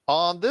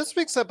On this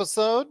week's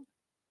episode,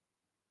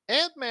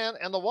 Ant-Man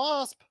and the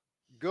Wasp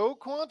go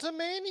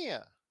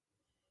Quantumania.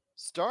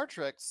 Star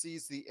Trek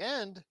sees the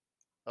end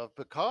of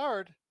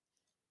Picard.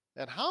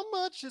 And how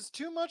much is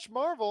too much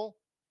Marvel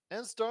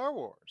and Star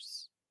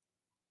Wars?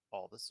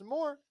 All this and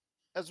more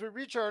as we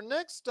reach our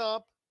next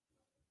stop,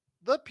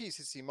 the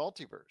PCC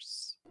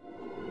Multiverse.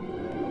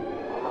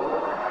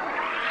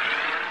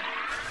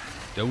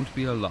 Don't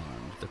be alarmed.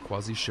 The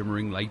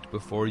quasi-shimmering light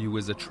before you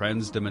is a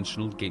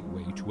trans-dimensional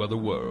gateway to other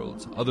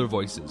worlds, other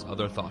voices,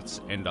 other thoughts,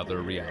 and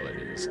other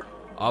realities.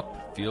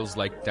 Up feels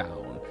like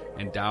down,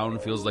 and down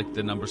feels like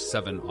the number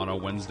 7 on a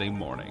Wednesday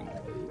morning.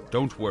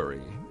 Don't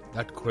worry.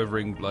 That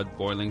quivering,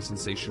 blood-boiling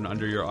sensation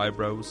under your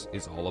eyebrows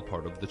is all a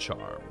part of the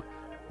charm.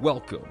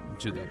 Welcome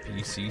to the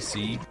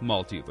PCC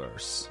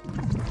Multiverse.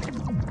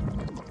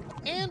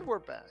 And we're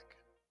back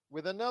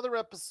with another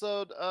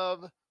episode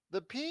of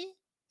the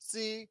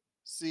PCC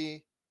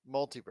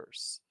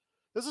Multiverse.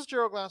 This is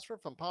Gerald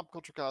Glassford from Pop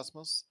Culture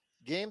Cosmos,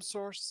 Game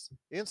Source,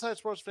 Inside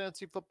Sports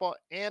Fantasy Football,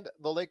 and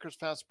the Lakers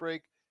Fast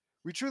Break.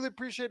 We truly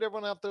appreciate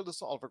everyone out there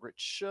listening to all of our great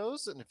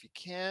shows, and if you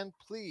can,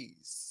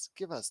 please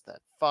give us that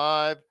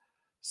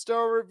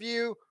 5-star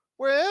review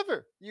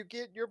wherever you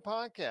get your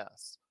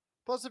podcasts.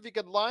 Plus, if you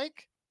could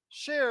like,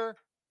 share,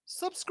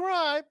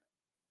 subscribe,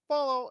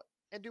 follow,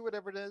 and do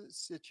whatever it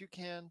is that you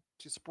can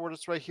to support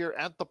us right here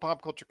at the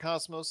Pop Culture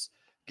Cosmos,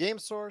 Game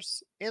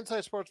Source,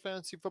 Inside Sports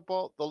Fantasy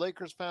Football, the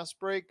Lakers Fast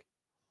Break,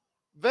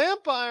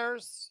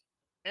 Vampires,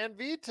 and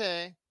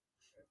Vitae,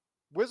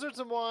 Wizards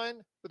and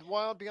Wine with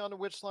Wild Beyond the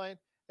Witchlight,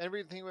 and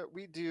everything that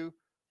we do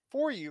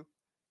for you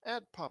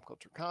at Pop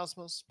Culture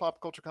Cosmos,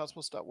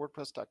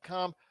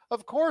 popculturecosmos.wordpress.com.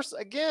 Of course,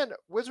 again,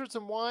 Wizards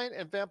and Wine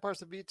and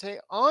Vampires and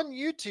Vitae on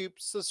YouTube.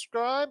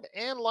 Subscribe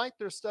and like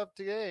their stuff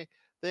today.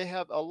 They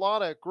have a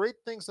lot of great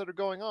things that are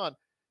going on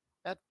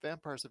at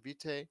Vampires of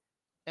Vitae,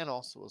 and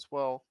also as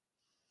well,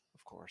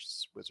 of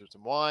course, Wizards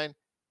and Wine.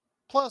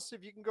 Plus,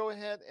 if you can go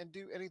ahead and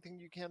do anything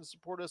you can to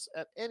support us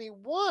at any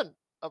one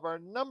of our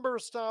number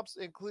of stops,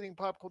 including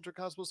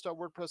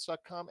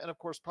popculturecosmos.wordpress.com and, of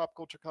course, Pop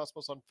Culture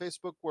Cosmos on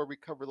Facebook, where we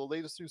cover the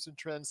latest news and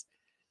trends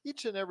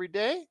each and every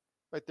day,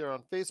 right there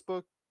on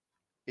Facebook.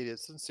 It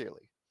is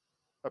sincerely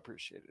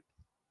appreciated.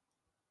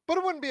 But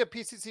it wouldn't be a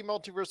PCC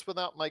Multiverse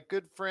without my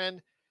good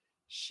friend.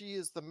 She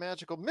is the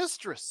magical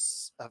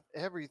mistress of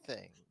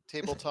everything.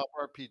 Tabletop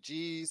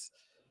RPGs.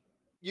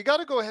 You got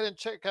to go ahead and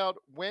check out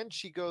when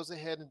she goes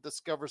ahead and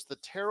discovers the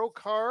tarot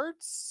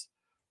cards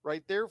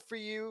right there for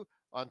you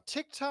on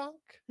TikTok,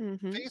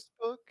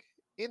 Facebook,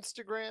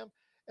 Instagram,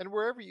 and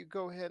wherever you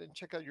go ahead and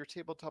check out your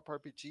tabletop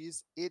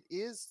RPGs. It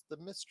is the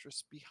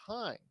mistress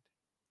behind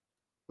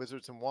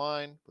Wizards and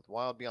Wine with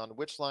Wild Beyond the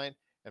Witchline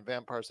and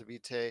Vampires of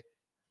Vitae.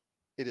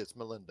 It is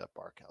Melinda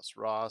Barkhouse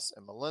Ross.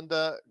 And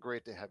Melinda,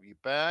 great to have you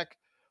back.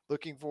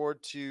 Looking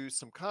forward to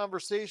some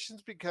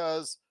conversations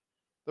because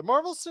the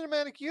Marvel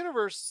Cinematic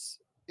Universe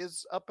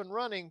is up and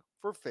running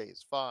for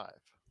Phase 5.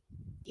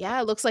 Yeah,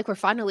 it looks like we're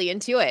finally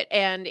into it.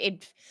 And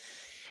it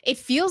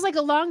feels like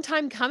a long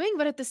time coming,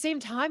 but at the same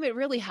time, it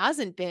really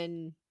hasn't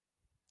been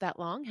that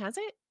long, has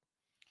it?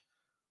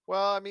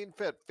 Well, I mean,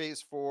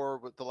 Phase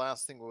 4, the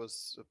last thing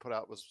was put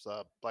out was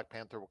Black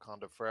Panther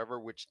Wakanda Forever,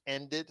 which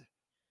ended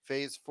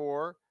Phase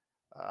 4.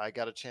 I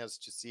got a chance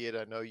to see it.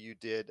 I know you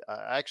did.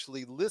 I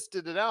actually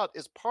listed it out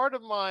as part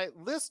of my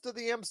list of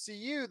the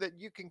MCU that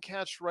you can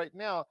catch right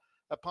now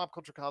at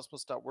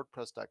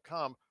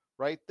popculturecosmos.wordpress.com.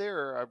 Right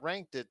there, I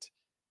ranked it.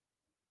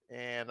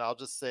 And I'll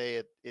just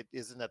say it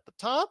isn't at the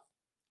top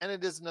and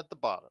it isn't at the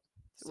bottom.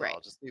 So Right. I'll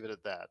just leave it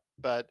at that.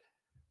 But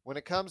when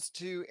it comes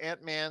to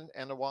Ant-Man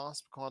and the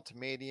Wasp,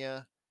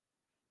 Quantumania,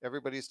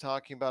 everybody's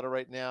talking about it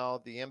right now.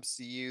 The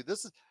MCU.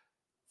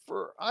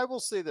 I will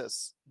say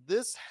this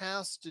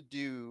has to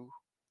do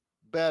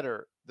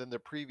better than the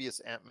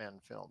previous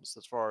Ant-Man films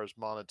as far as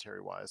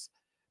monetary wise,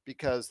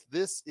 because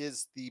this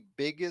is the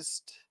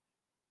biggest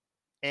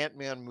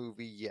Ant-Man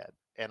movie yet.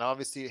 And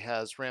obviously it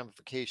has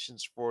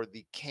ramifications for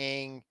the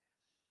Kang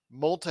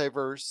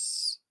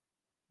multiverse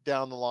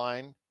down the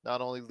line,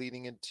 not only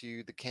leading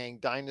into the Kang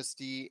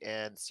Dynasty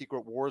and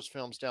Secret Wars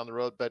films down the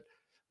road, but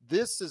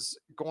this is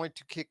going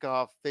to kick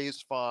off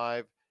Phase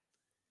 5.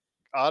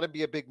 Ought to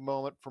be a big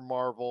moment for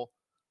Marvel.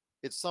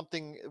 It's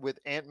something with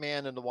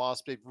Ant-Man and the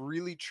Wasp they've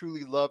really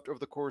truly loved over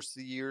the course of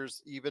the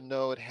years, even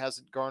though it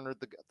hasn't garnered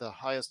the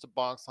highest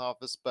box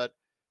office. But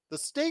the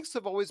stakes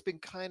have always been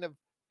kind of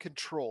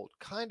controlled,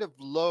 kind of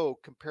low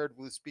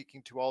comparatively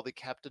speaking to all the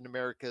Captain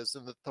Americas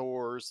and the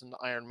Thors and the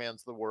Iron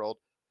Mans of the world.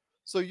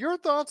 So your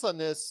thoughts on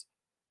this?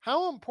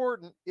 How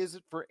important is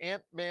it for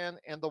Ant-Man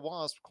and the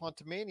Wasp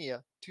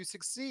Quantumania to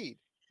succeed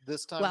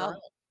this time around?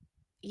 Well,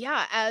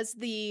 yeah, as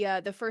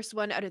the first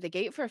one out of the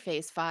gate for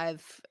Phase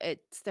 5, I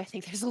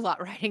think there's a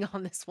lot riding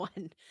on this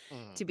one,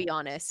 to Mm. be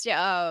honest.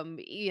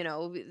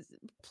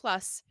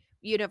 Plus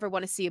you never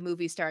want to see a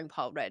movie starring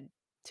Paul Rudd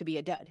to be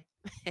a dud.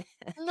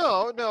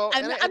 No, no,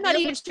 I'm and we not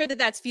have even sure that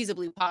that's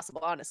feasibly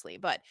possible, honestly,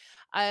 but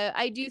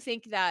I do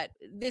think that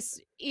this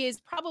is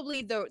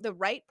probably the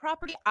right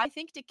property, I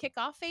think, to kick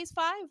off Phase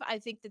 5. I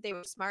think that they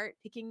were smart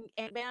picking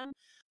Ant-Man.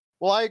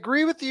 Well, I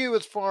agree with you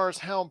as far as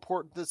how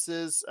important this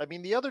is. I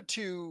mean, the other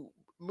two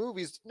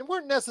movies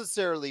weren't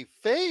necessarily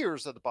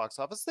failures at the box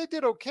office. They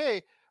did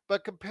okay,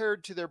 but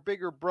compared to their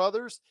bigger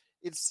brothers,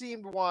 it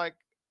seemed like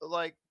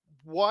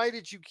why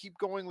did you keep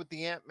going with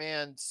the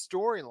Ant-Man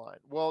storyline?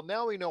 Well,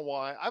 now we know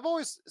why. I've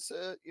always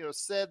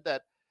said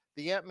that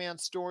the Ant-Man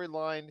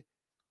storyline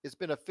has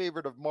been a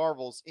favorite of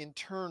Marvel's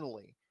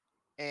internally.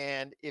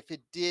 And if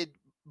it did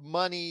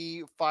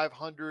money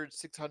 500,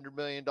 $600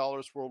 million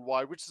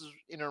worldwide, which is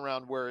in and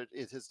around where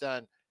it has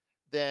done,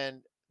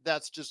 then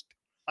that's just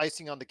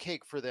icing on the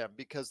cake for them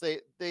because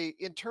they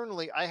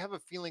internally, I have a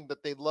feeling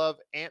that they love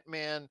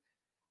Ant-Man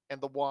and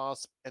the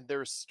Wasp and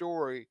their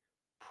story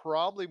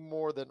probably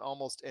more than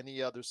almost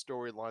any other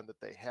storyline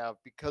that they have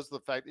because of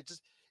the fact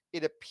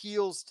it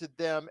appeals to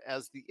them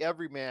as the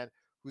everyman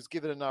who's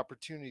given an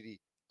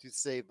opportunity to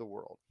save the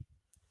world.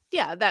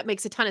 Yeah, that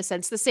makes a ton of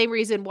sense. The same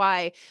reason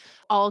why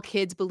all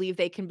kids believe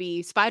they can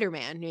be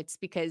Spider-Man. It's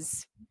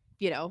because,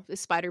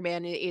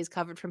 Spider-Man is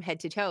covered from head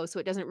to toe, so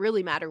it doesn't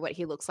really matter what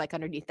he looks like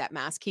underneath that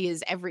mask. He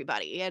is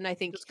everybody. And I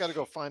think, Just got to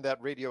go find that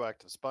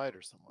radioactive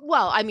spider somewhere.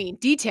 well, I mean,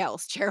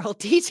 details, Gerald,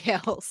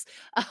 details.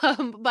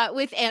 But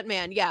with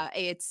Ant-Man, yeah,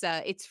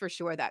 it's for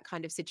sure that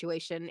kind of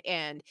situation,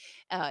 and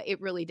it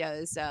really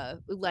does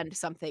lend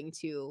something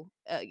to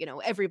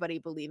everybody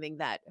believing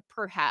that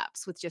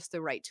perhaps with just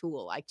the right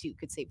tool, I too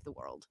could save the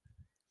world.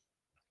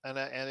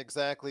 And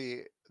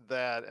exactly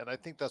that, and I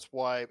think that's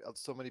why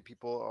so many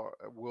people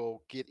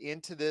will get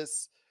into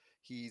this.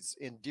 He's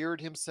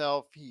endeared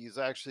himself. He's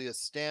actually a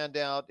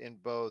standout in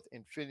both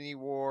Infinity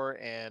War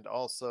and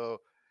also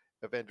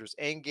Avengers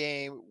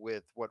Endgame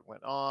with what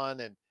went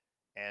on,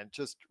 and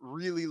just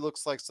really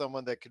looks like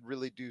someone that could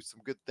really do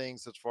some good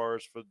things as far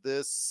as for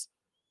this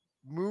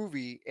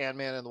movie,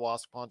 Ant-Man and the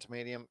Wasp: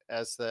 Quantumania,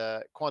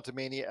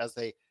 as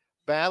they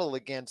battle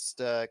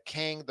against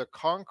Kang the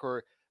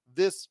Conqueror.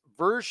 This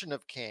version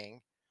of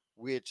Kang,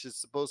 which is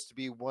supposed to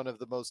be one of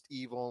the most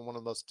evil and one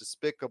of the most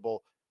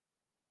despicable.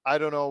 I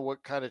don't know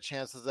what kind of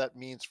chances that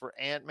means for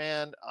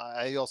Ant-Man.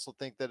 I also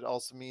think that it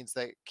also means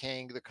that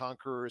Kang the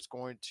Conqueror is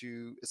going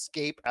to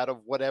escape out of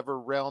whatever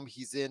realm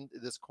he's in,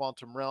 this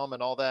quantum realm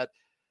and all that,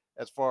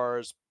 as far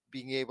as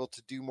being able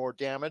to do more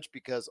damage,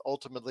 because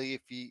ultimately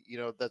if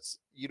that's,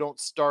 you don't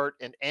start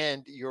and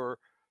end your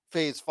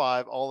phase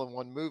 5 all in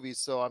one movie.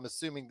 So I'm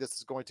assuming this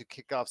is going to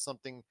kick off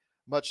something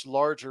much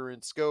larger in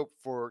scope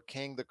for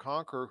Kang the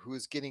Conqueror, who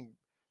is getting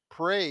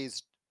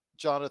praised,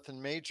 Jonathan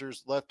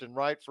Majors, left and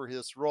right for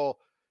his role.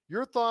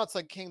 Your thoughts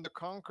on King the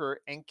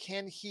Conqueror, and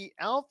can he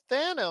out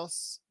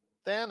Thanos?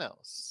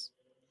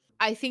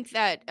 I think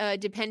that,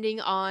 depending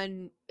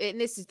on,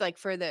 and this is like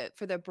for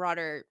the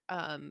broader,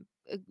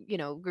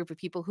 group of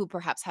people who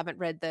perhaps haven't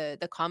read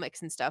the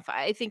comics and stuff.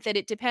 I think that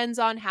it depends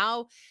on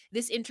how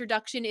this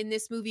introduction in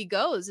this movie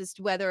goes as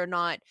to whether or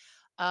not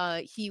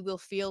he will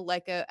feel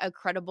like a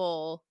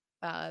credible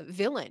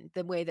villain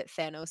the way that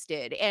Thanos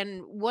did.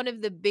 And one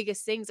of the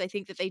biggest things I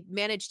think that they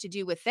managed to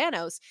do with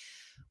Thanos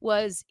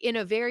was, in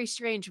a very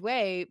strange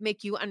way,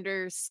 make you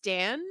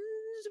understand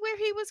where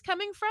he was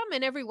coming from,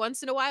 and every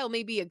once in a while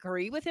maybe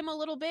agree with him a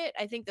little bit.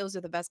 I think those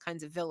are the best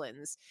kinds of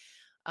villains,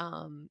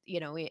 in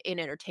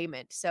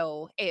entertainment.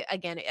 So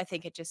again, I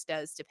think it just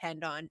does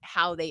depend on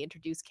how they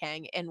introduce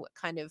Kang and what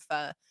kind of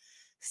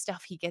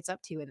stuff he gets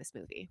up to in this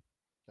movie.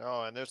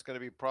 Oh, and there's going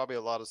to be probably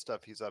a lot of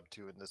stuff he's up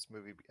to in this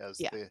movie as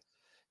Yeah. the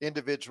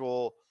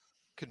individual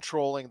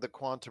controlling the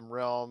quantum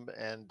realm.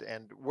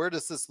 And where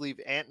does this leave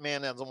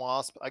Ant-Man and the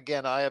Wasp?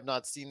 Again, I have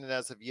not seen it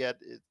as of yet.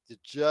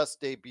 It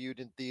just debuted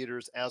in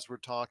theaters as we're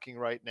talking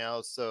right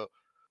now. So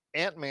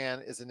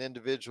Ant-Man is an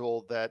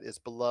individual that is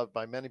beloved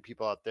by many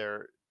people out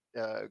there,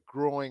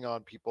 growing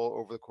on people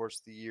over the course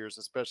of the years,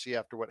 especially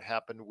after what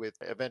happened with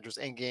Avengers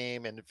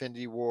Endgame and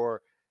Infinity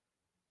War.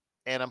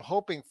 And I'm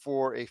hoping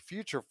for a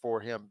future for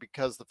him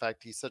because of the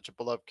fact he's such a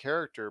beloved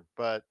character.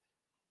 But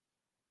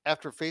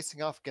after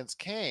facing off against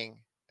Kang,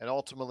 and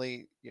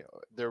ultimately,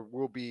 there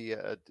will be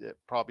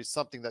probably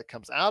something that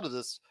comes out of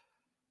this.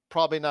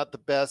 Probably not the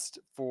best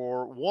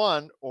for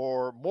one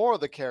or more of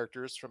the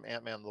characters from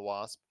Ant-Man and the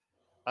Wasp.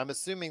 I'm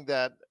assuming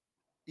that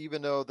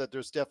even though that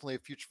there's definitely a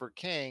future for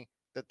Kang,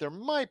 that there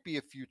might be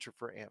a future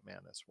for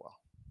Ant-Man as well.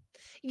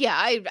 Yeah,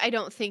 I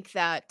don't think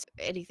that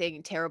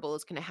anything terrible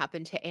is gonna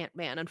happen to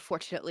Ant-Man,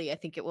 unfortunately. I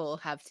think it will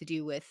have to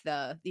do with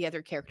the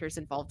other characters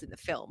involved in the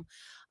film.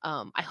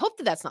 I hope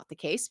that that's not the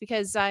case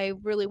because I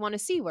really wanna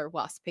see where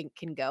Wasp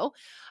can go.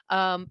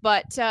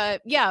 But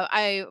yeah,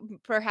 I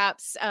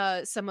perhaps,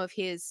 some of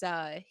his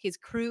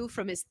crew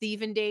from his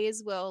thieving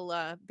days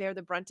will, bear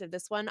the brunt of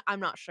this one.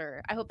 I'm not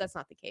sure. I hope that's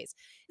not the case.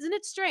 Isn't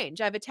it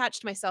strange? I've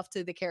attached myself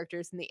to the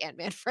characters in the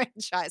Ant-Man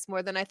franchise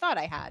more than I thought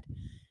I had.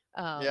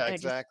 Yeah, And I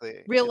just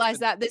exactly. realized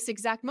that this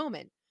exact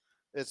moment.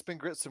 It's been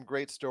great, some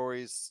great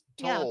stories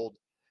Yeah. told.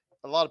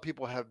 A lot of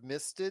people have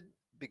missed it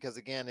because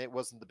again, it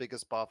wasn't the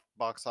biggest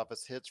box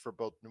office hits for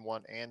both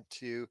one and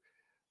two.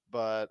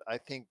 But I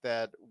think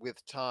that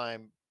with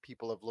time,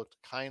 people have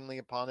looked kindly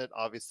upon it.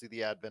 Obviously,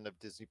 the advent of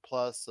Disney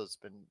Plus, so it's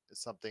been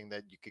something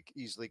that you could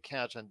easily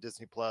catch on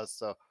Disney Plus.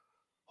 So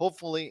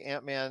hopefully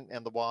Ant-Man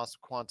and the Wasp: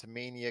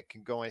 Quantumania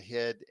can go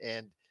ahead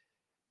and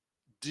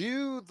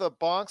do the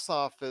box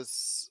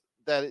office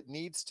that it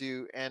needs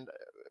to, and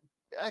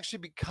actually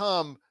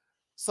become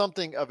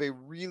something of a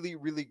really,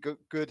 really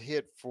good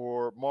hit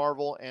for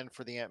Marvel and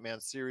for the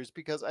Ant-Man series,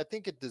 because I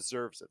think it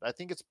deserves it. I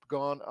think it's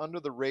gone under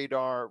the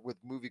radar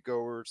with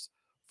moviegoers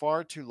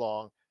far too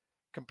long.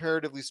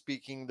 Comparatively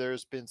speaking,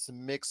 there's been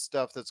some mixed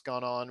stuff that's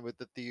gone on with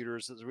the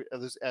theaters, at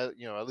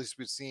least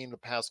we've seen the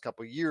past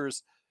couple of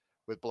years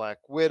with Black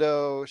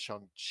Widow,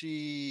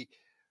 Shang-Chi,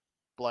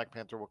 Black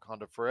Panther: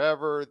 Wakanda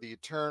Forever, The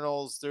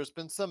Eternals. There's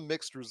been some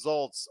mixed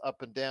results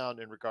up and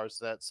down in regards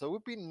to that. So it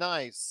would be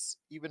nice,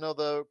 even though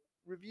the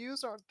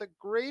reviews aren't the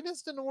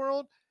greatest in the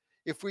world,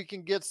 if we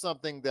can get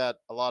something that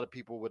a lot of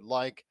people would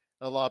like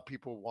and a lot of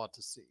people want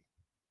to see.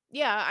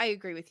 Yeah, I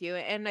agree with you.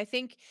 And I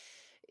think,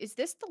 is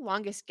this the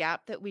longest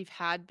gap that we've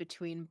had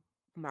between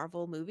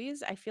Marvel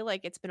movies? I feel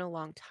like it's been a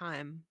long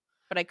time,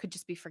 but I could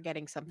just be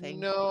forgetting something.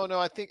 No, no,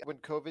 I think when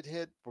COVID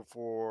hit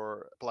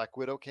before Black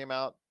Widow came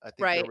out, I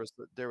think Right.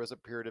 there was a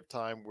period of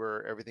time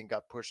where everything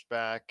got pushed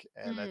back,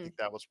 and I Mm. think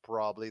that was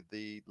probably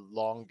the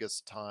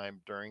longest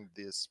time during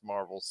this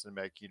Marvel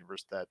Cinematic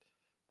Universe that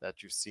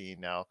you've seen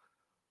now.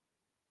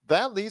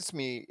 That leads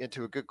me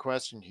into a good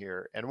question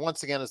here. And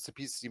once again, it's the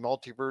PCC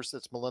Multiverse.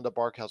 It's Melinda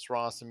Barkhouse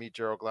Ross and me,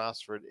 Gerald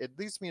Glassford. It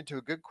leads me into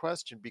a good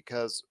question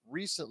because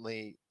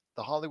recently,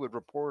 The Hollywood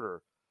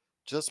Reporter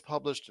just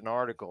published an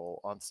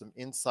article on some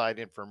inside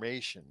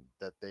information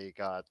that they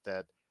got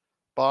that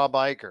Bob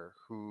Iger,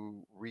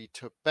 who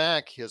retook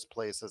back his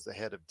place as the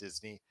head of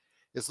Disney,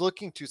 is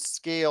looking to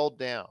scale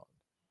down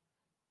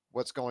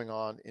what's going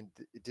on in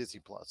Disney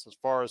Plus. As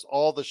far as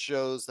all the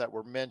shows that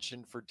were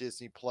mentioned for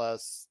Disney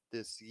Plus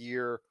this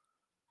year,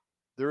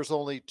 there's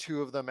only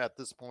two of them at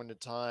this point in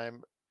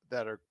time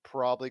that are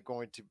probably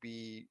going to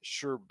be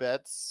sure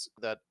bets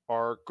that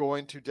are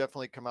going to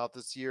definitely come out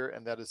this year,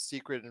 and that is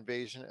Secret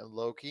Invasion and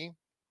Loki,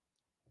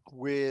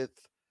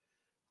 with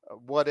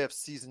What If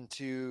Season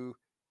 2,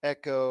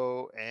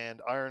 Echo,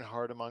 and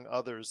Ironheart, among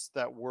others,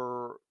 that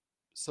were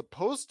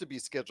supposed to be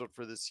scheduled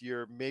for this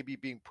year, maybe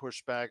being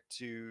pushed back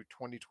to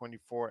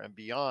 2024 and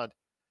beyond.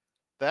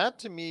 That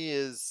to me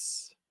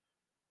is,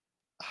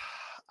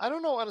 I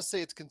don't know how to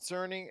say it's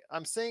concerning.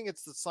 I'm saying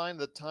it's the sign of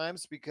the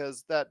times,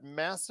 because that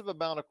massive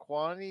amount of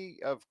quantity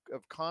of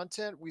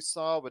content we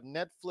saw with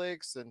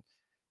Netflix and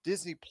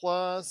Disney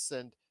Plus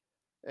and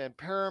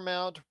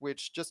Paramount,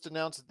 which just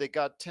announced that they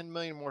got 10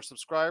 million more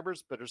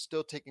subscribers, but are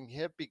still taking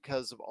hit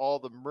because of all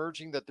the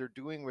merging that they're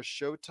doing with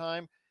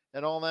Showtime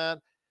and all that,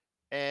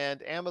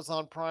 and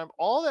Amazon Prime,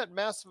 all that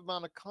massive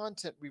amount of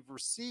content we've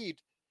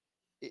received,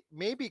 it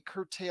may be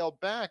curtailed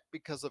back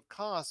because of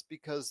cost,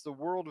 because the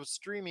world of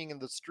streaming and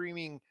the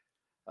streaming,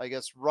 I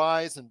guess,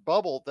 rise and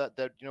bubble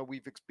that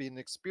we've been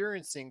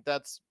experiencing,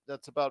 that's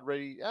about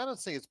ready. I don't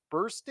say it's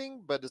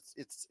bursting, but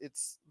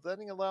it's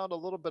letting out a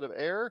little bit of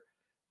air.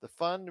 The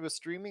fun with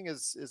streaming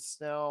is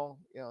now,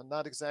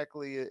 not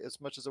exactly as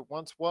much as it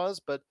once was.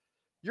 But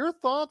your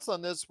thoughts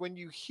on this when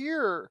you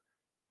hear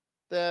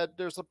that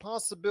there's a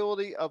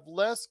possibility of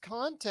less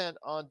content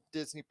on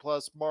Disney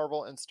Plus,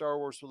 Marvel and Star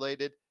Wars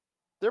related?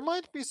 There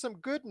might be some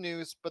good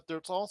news, but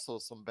there's also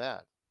some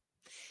bad.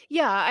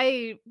 Yeah,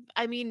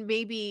 I mean,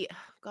 maybe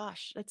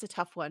gosh, that's a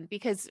tough one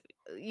because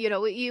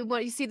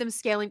you see them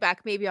scaling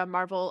back maybe on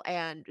Marvel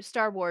and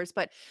Star Wars,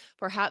 but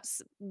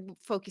perhaps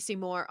focusing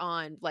more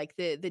on like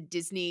the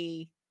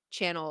Disney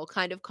Channel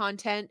kind of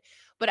content.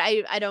 But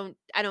I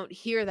don't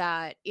hear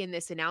that in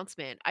this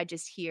announcement. I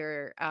just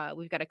hear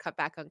we've got to cut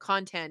back on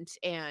content,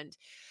 and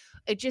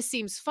it just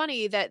seems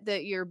funny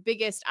that your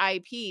biggest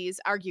IPs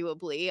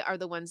arguably are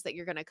the ones that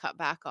you're going to cut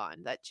back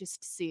on. That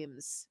just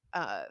seems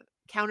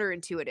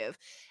counterintuitive.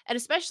 And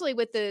especially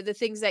with the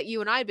things that you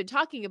and I have been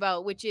talking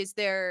about, which is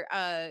their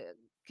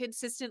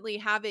consistently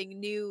having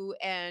new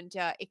and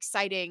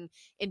exciting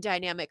and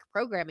dynamic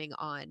programming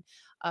on,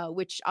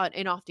 which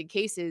in often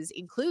cases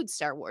includes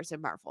Star Wars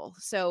and Marvel.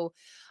 So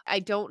I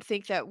don't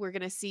think that we're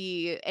going to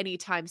see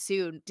anytime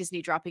soon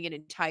Disney dropping an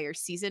entire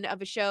season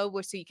of a show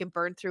where so you can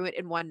burn through it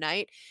in one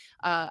night.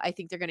 I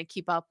think they're going to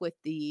keep up with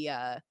the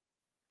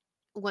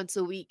once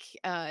a week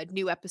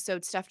new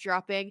episode stuff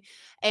dropping,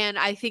 and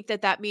I think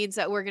that that means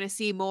that we're going to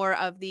see more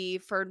of the,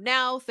 for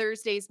now,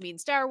 Thursdays mean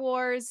Star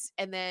Wars,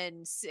 and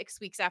then 6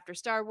 weeks after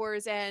Star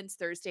Wars ends,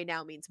 Thursday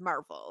now means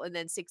Marvel, and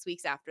then 6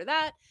 weeks after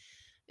that,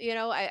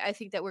 I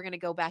think that we're going to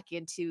go back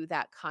into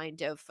that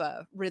kind of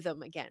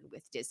rhythm again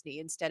with Disney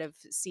instead of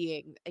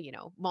seeing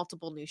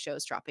multiple new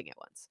shows dropping at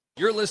once.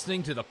 You're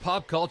listening to the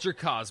Pop Culture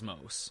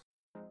Cosmos.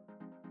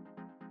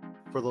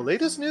 For the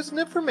latest news and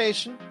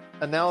information,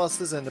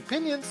 analysis and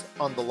opinions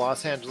on the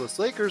Los Angeles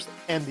Lakers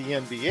and the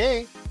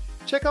NBA,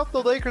 check out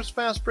the Lakers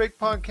Fast Break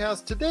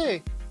podcast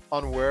today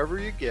on wherever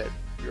you get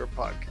your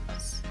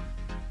podcasts.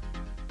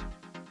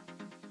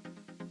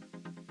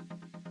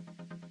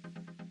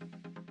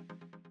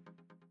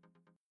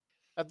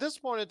 At this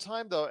point in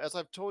time, though, as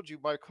I've told you,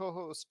 my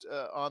co-host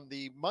on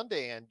the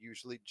Monday end,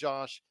 usually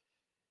Josh,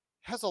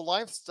 has a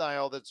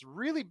lifestyle that's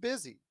really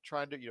busy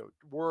trying to,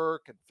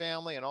 work and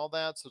family and all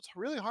that. So it's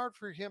really hard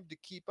for him to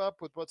keep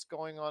up with what's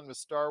going on with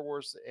Star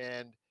Wars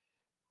and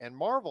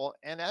Marvel.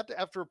 And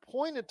after a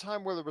point in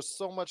time where there was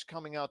so much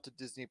coming out to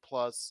Disney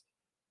Plus,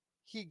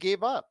 he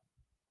gave up.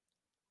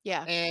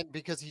 Yeah. And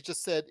because he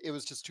just said it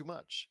was just too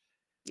much.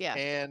 Yeah.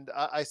 And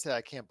I said,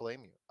 I can't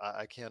blame you.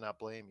 I cannot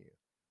blame you.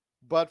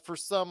 But for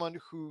someone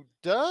who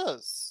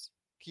does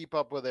keep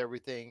up with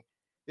everything,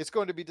 it's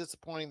going to be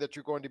disappointing that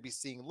you're going to be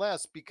seeing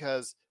less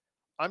because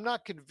I'm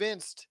not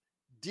convinced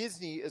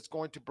Disney is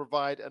going to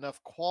provide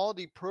enough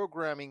quality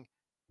programming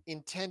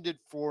intended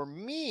for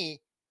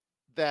me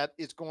that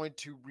is going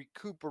to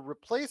recoup or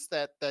replace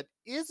that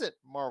isn't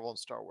Marvel and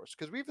Star Wars.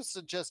 Because we've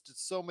suggested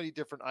so many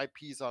different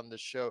IPs on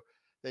this show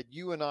that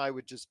you and I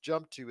would just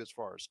jump to, as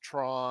far as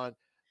Tron,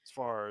 as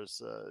far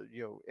as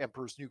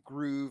Emperor's New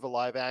Groove, a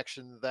live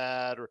action of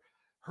that, or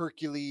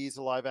Hercules,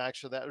 a live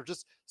action of that, or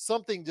just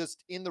something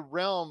just in the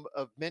realm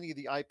of many of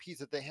the IPs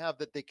that they have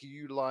that they could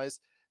utilize.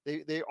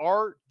 They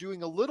are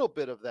doing a little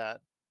bit of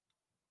that,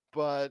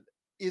 but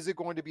is it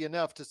going to be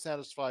enough to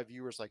satisfy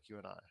viewers like you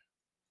and I?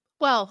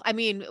 Well, I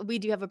mean, we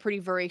do have a pretty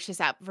voracious.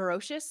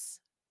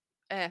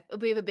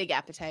 We have a big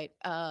appetite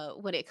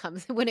when it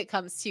comes when it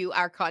comes to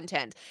our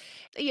content.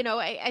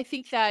 I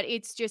think that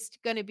it's just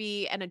going to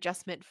be an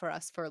adjustment for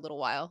us for a little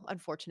while,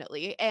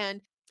 unfortunately.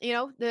 And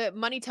the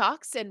money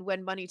talks, and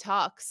when money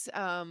talks,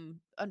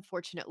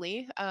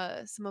 unfortunately,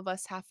 some of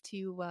us have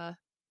to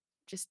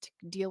just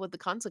deal with the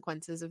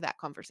consequences of that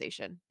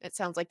conversation. It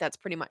sounds like that's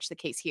pretty much the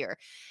case here.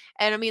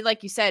 And I mean,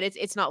 like you said,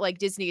 it's not like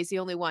Disney is the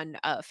only one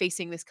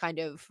facing this kind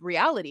of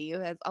reality.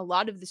 A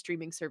lot of the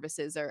streaming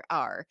services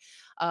are.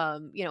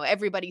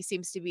 Everybody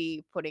seems to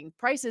be putting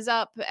prices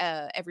up.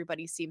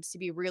 Everybody seems to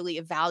be really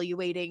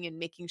evaluating and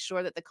making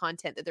sure that the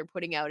content that they're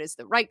putting out is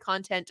the right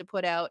content to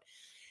put out.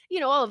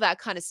 All of that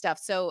kind of stuff.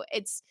 So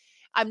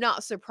I'm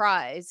not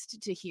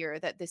surprised to hear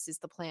that this is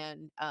the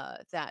plan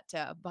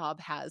that Bob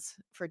has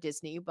for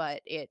Disney,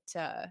 but it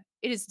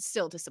is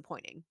still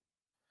disappointing.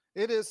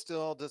 It is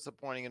still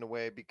disappointing in a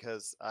way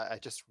because I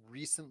just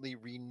recently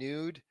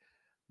renewed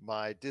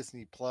my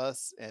Disney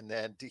Plus, and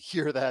then to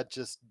hear that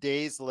just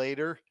days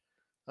later,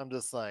 I'm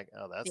just like,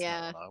 oh, that's not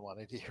Yeah. what I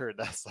wanted to hear.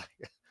 That's like,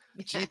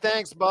 gee,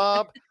 thanks,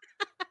 Bob.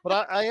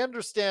 But I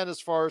understand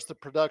as far as the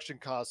production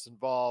costs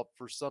involved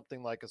for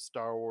something like a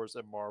Star Wars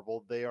and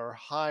Marvel, they are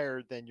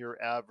higher than your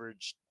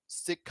average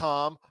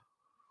sitcom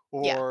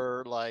Yeah.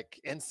 or like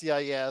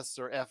NCIS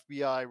or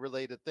FBI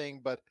related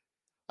thing. But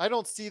I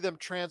don't see them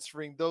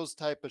transferring those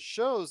type of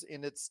shows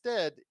in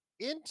instead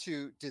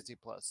into Disney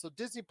Plus. So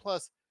Disney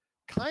Plus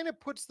kind of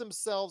puts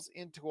themselves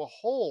into a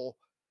hole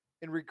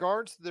in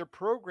regards to their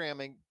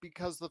programming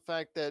because the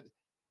fact that,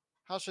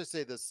 how should I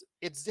say this?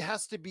 It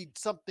has to be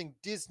something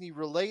Disney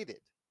related.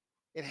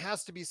 It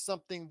has to be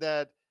something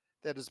that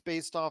is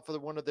based off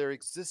of one of their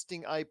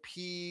existing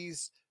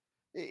IPs.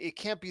 It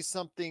can't be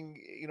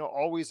something,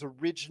 always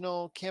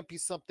original. Can't be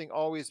something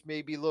always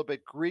maybe a little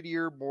bit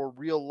grittier, more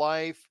real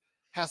life.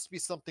 Has to be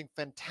something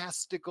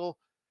fantastical.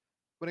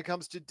 When it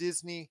comes to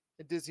Disney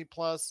and Disney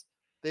Plus,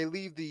 they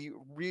leave the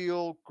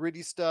real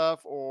gritty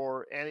stuff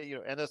or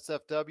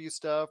NSFW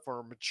stuff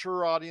or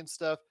mature audience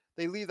stuff.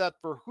 They leave that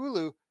for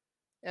Hulu,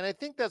 and I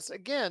think that's,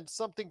 again,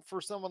 something for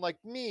someone like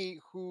me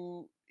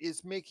who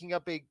is making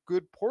up a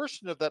good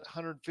portion of that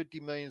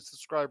 150 million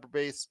subscriber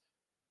base,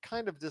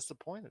 kind of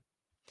disappointed.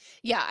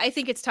 Yeah, I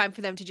think it's time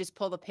for them to just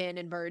pull the pin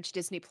and merge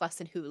Disney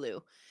Plus and Hulu.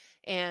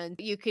 And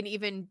you can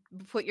even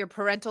put your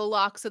parental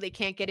lock so they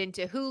can't get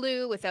into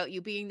Hulu without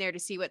you being there to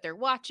see what they're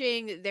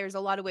watching. There's a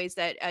lot of ways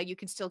that you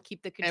can still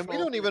keep the And we control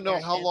don't for the even know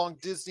parent how in. long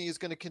Disney is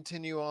going to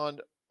continue on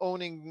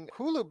owning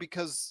Hulu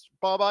because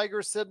Bob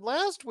Iger said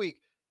last week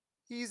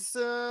he's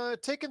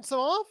taking some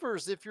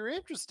offers if you're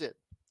interested.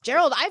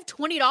 Gerald, I have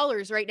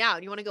 $20 right now.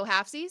 Do you want to go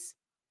halfsies?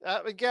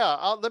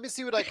 Yeah, let me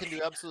see what I can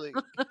do.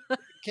 Absolutely.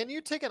 Can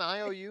you take an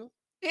IOU?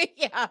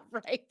 Yeah,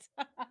 right.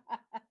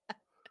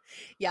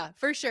 Yeah,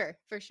 for sure,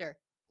 for sure.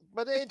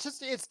 But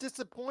it's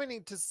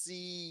disappointing to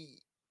see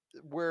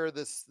where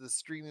the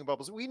streaming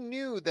bubbles. We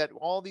knew that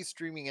all these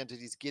streaming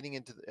entities getting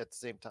into at the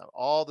same time,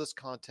 all this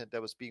content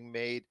that was being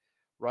made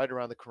right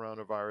around the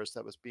coronavirus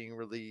that was being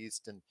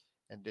released and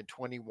in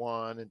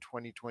 21 and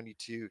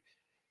 2022,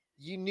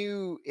 you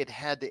knew it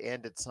had to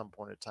end at some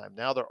point in time.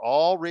 Now they're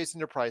all raising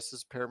their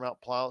prices. Paramount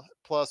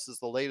Plus is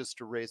the latest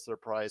to raise their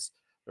price.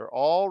 They're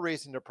all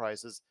raising their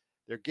prices.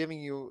 They're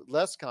giving you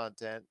less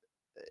content.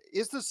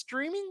 Is the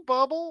streaming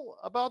bubble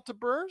about to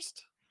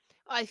burst?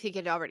 I think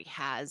it already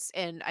has,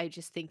 and I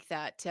just think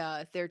that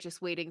they're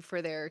just waiting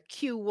for their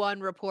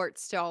Q1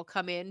 reports to all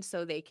come in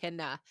so they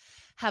can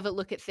have a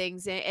look at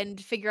things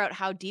and figure out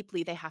how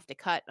deeply they have to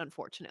cut,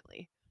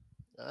 unfortunately.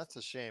 That's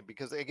a shame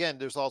because, again,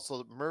 there's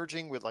also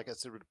merging with, like I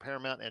said, with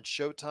Paramount and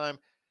Showtime.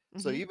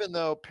 So Hmm. even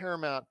though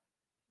Paramount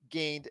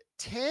gained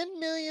 10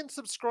 million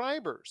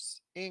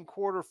subscribers in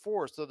quarter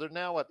 4, so they're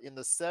now in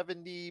the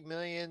 70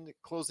 million,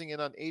 closing in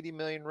on 80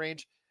 million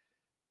range,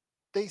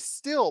 they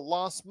still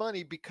lost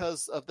money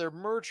because of their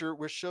merger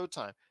with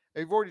Showtime.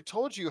 I've already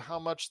told you how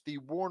much the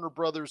Warner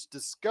Brothers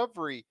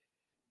Discovery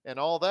and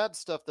all that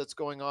stuff that's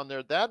going on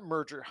there, that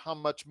merger, how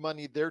much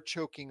money they're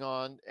choking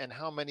on, and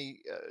how many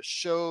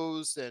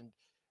shows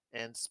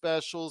and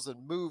specials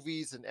and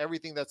movies and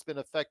everything that's been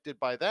affected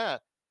by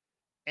that.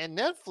 And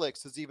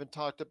Netflix has even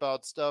talked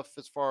about stuff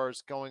as far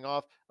as going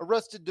off.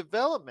 Arrested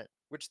Development,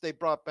 which they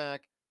brought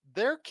back,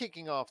 they're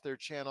kicking off their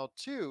channel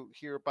too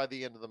here by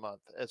the end of the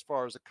month as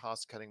far as a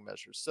cost cutting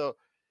measure. So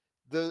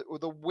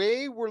the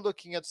way we're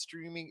looking at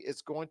streaming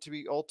is going to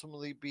be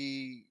ultimately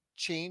be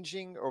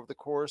changing over the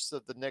course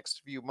of the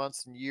next few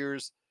months and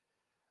years.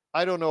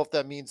 I don't know if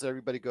that means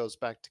everybody goes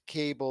back to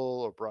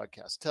cable or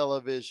broadcast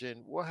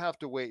television. We'll have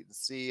to wait and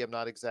see. I'm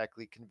not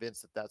exactly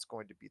convinced that that's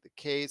going to be the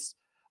case.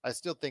 I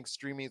still think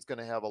streaming is going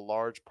to have a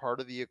large part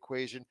of the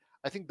equation.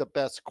 I think the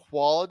best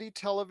quality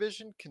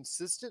television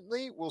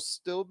consistently will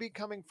still be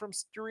coming from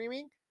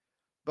streaming,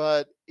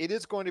 but it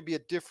is going to be a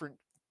different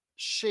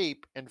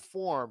shape and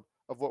form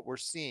of what we're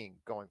seeing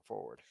going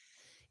forward.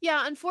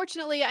 Yeah,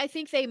 unfortunately, I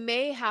think they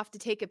may have to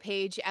take a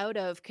page out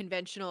of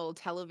conventional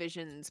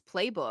television's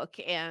playbook,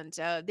 and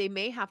they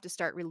may have to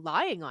start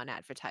relying on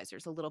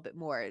advertisers a little bit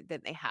more than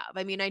they have.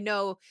 I mean, I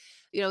know,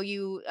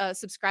 you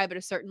subscribe at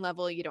a certain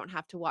level, you don't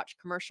have to watch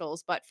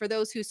commercials, but for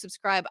those who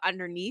subscribe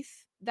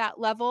underneath that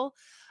level,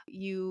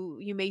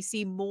 you may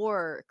see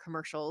more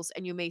commercials,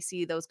 and you may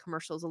see those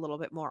commercials a little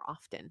bit more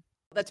often.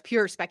 That's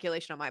pure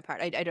speculation on my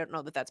part. I don't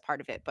know that that's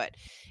part of it, but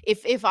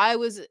if I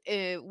was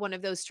one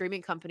of those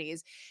streaming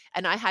companies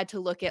and I had to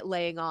look at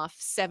laying off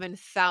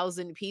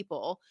 7,000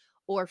 people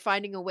or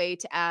finding a way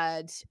to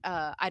add,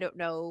 I don't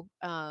know,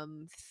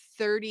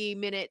 30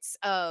 minutes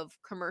of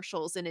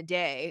commercials in a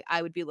day,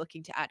 I would be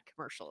looking to add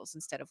commercials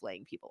instead of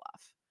laying people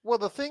off. Well,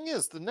 the thing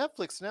is, the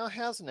Netflix now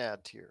has an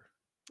ad tier.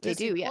 They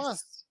Disney do, yes.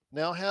 Plus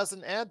now has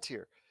an ad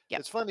tier.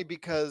 Yep. It's funny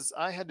because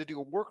I had to do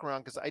a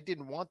workaround because I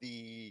didn't want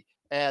the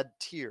ad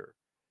tier,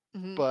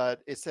 Hmm.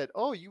 but it said,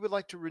 "Oh, you would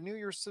like to renew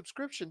your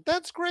subscription?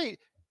 That's great.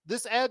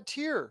 This ad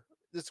tier,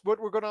 this is what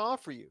we're going to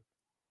offer you."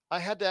 I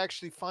had to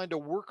actually find a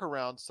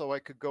workaround so I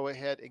could go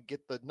ahead and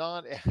get the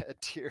non-ad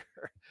tier.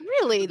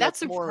 Really? That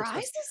That's more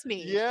expensive. surprises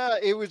me. Yeah,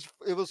 it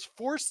was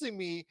forcing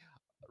me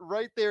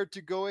right there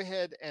to go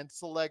ahead and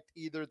select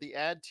either the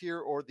ad tier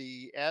or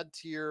the ad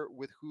tier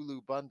with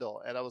Hulu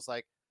bundle. And I was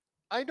like,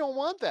 I don't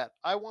want that.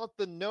 I want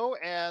the no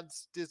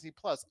ads Disney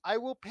Plus. I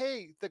will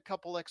pay the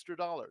couple extra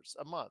dollars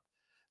a month.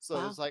 So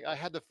it was Wow. like I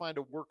had to find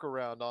a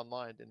workaround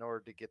online in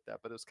order to get that,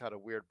 but it was kind of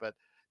weird. But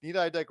need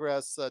I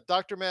digress?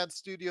 Dr. Mad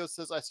Studio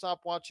says I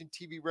stopped watching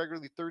TV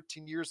regularly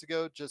 13 years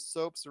ago. Just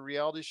soaps and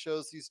reality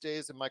shows these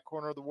days in my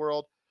corner of the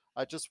world.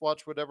 I just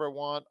watch whatever I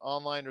want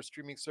online or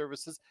streaming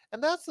services,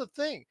 and that's the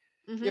thing.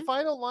 Hmm. If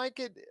I don't like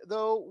it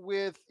though,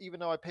 with even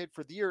though I paid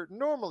for the year,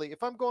 normally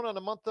if I'm going on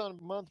a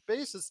month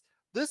basis,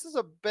 this is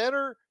a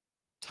better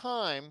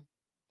time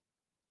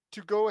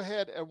to go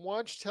ahead and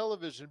watch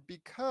television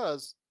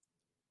because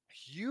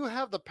you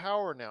have the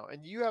power now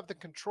and you have the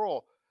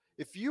control.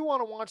 If you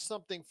want to watch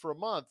something for a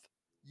month,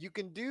 you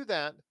can do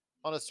that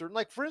on a certain,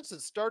 like for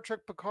instance, Star Trek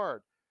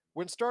Picard.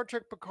 When Star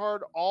Trek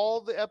Picard, all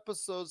the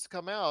episodes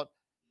come out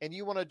and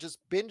you want to just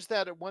binge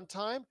that at one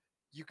time,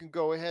 you can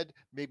go ahead,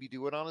 maybe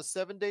do it on a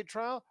 7-day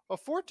trial, a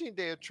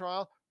 14-day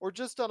trial, or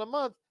just on a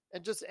month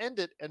and just end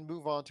it and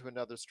move on to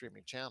another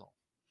streaming channel.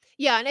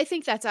 Yeah, and I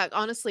think that's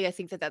honestly, I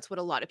think that that's what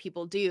a lot of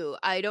people do.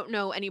 I don't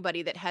know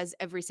anybody that has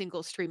every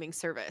single streaming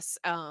service.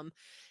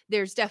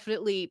 There's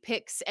definitely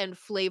picks and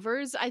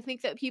flavors I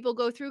think that people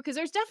go through because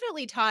there's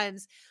definitely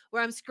times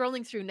where I'm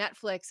scrolling through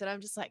Netflix and I'm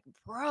just like,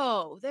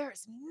 bro,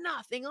 there's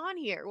nothing on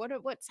here.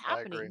 What's I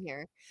agree. happening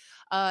here?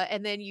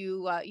 And then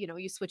you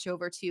switch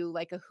over to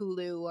like a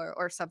Hulu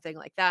or something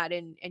like that,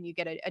 and you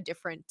get a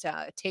different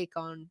take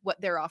on what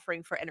they're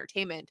offering for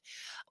entertainment.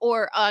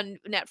 Or on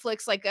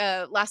Netflix, like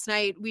last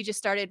night we just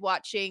started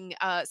watching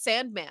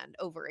Sandman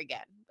over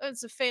again.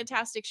 It's a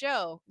fantastic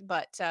show,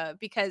 but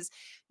because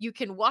you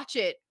can watch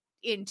it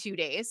in 2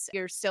 days,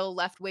 you're still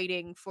left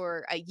waiting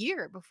for a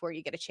year before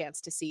you get a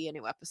chance to see a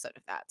new episode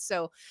of that.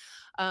 So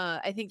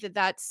I think that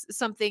that's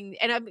something,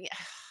 and I mean,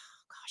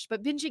 gosh,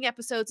 but binging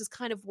episodes is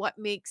kind of what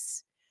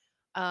makes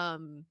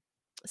um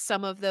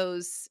some of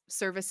those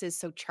services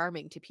so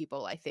charming to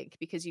people, I think,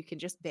 because you can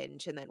just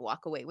binge and then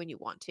walk away when you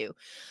want to.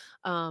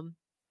 um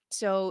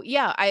so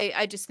yeah,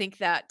 I just think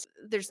that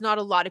there's not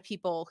a lot of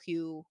people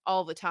who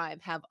all the time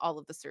have all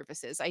of the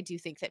services. I do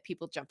think that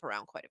people jump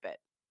around quite a bit.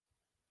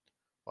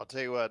 I'll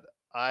tell you what,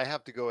 I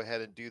have to go ahead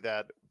and do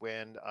that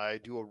when I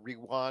do a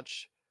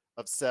rewatch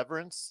of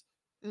Severance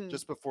Mm,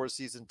 just before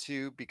season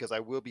two, because I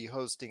will be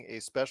hosting a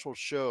special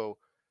show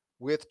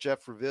with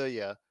Jeff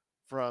Revilla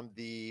from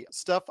the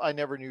Stuff I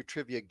Never Knew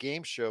Trivia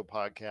Game Show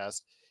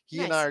podcast. He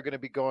and I nice. are going to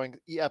be going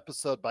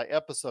episode by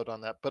episode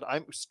on that, but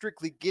I'm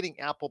strictly getting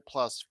Apple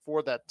Plus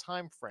for that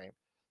time frame.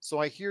 So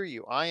I hear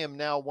you. I am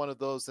now one of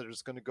those that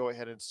is going to go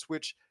ahead and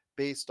switch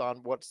based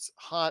on what's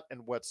hot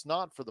and what's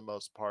not for the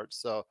most part.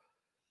 So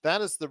that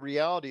is the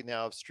reality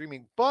now of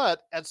streaming,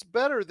 but it's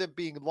better than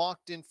being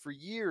locked in for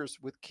years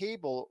with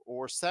cable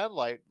or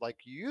satellite like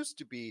you used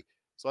to be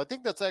So I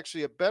think that's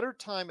actually a better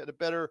time and a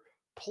better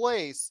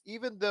place,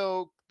 even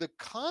though the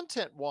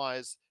content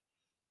wise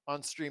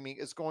on streaming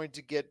is going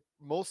to get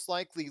most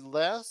likely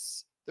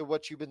less than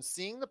what you've been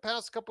seeing the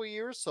past couple of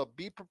years. So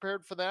be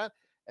prepared for that.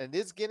 And it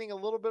is getting a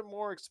little bit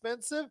more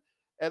expensive.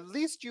 At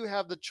least you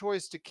have the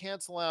choice to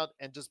cancel out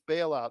and just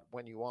bail out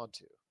when you want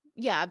to.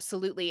 Yeah,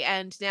 absolutely.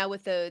 And now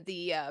with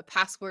the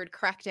password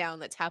crackdown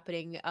that's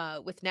happening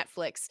with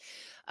Netflix,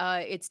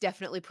 it's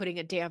definitely putting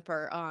a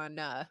damper on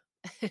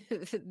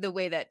the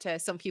way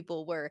that some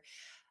people were,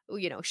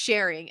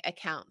 sharing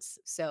accounts.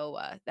 So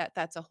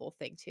that's a whole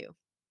thing too.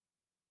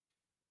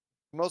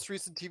 Most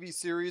recent TV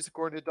series,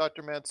 according to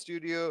Dr. Matt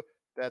Studio,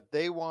 that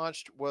they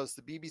watched was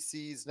the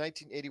BBC's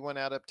 1981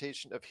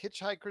 adaptation of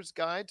Hitchhiker's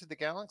Guide to the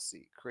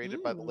Galaxy,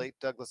 created by the Mm. late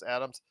Douglas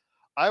Adams.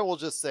 I will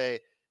just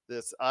say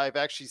this: I've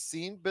actually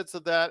seen bits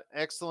of that,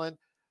 excellent,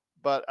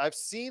 but I've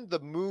seen the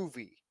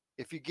movie.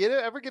 If you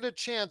ever get a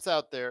chance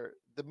out there,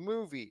 the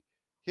movie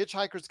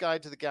Hitchhiker's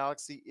Guide to the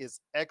Galaxy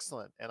is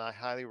excellent, and I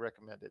highly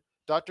recommend it.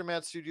 Dr.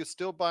 Matt Studio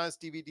still buys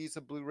DVDs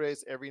and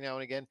Blu-rays every now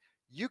and again.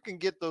 You can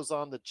get those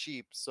on the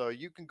cheap. So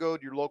you can go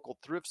to your local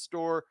thrift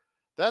store.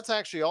 That's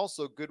actually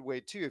also a good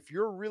way too. If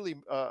you're really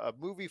a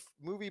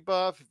movie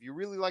buff, if you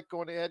really like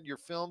going ahead your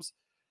films,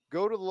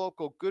 go to the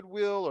local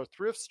Goodwill or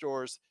thrift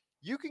stores.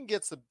 You can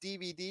get some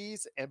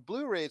DVDs and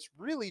Blu-rays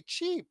really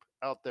cheap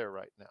out there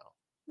right now.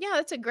 Yeah,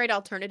 that's a great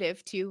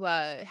alternative to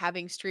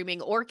having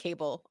streaming or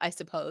cable, I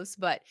suppose.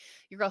 But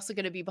you're also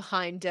going to be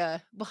behind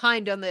on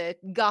the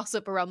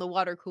gossip around the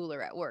water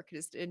cooler at work,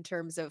 just in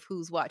terms of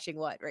who's watching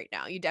what right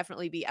now. You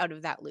definitely be out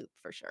of that loop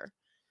for sure.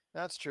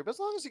 That's true. But as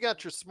long as you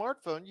got your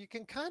smartphone, you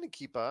can kind of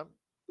keep up.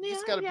 You Yeah,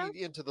 just got to yeah.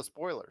 be into the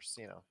spoilers.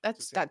 That's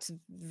Just that's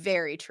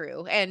very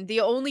true. And the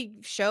only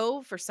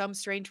show for some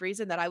strange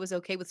reason that I was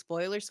okay with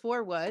spoilers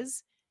for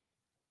was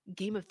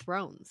Game of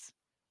Thrones.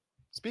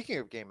 speaking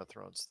of Game of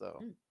Thrones, though,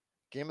 Mm.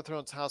 Game of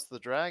Thrones House of the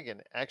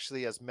Dragon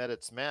actually has met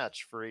its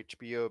match for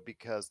HBO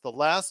because The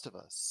Last of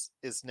Us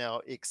is now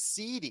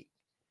exceeding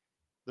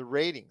the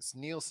ratings,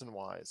 Nielsen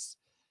wise.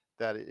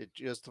 That it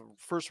just the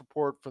first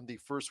report from the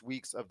first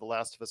weeks of The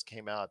Last of Us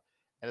came out,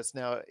 and it's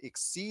now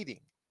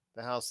exceeding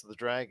the House of the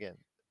Dragon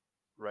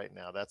right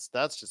now. That's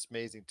just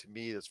amazing to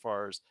me as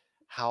far as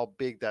how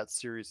big that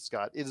series has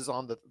got. It is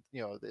on the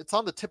it's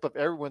on the tip of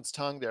everyone's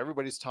tongue. That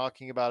everybody's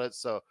talking about it.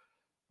 So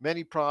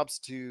many props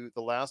to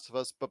The Last of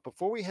Us. But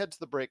before we head to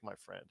the break, my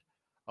friend,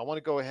 I want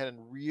to go ahead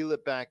and reel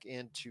it back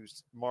into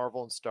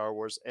Marvel and Star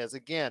Wars as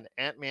again,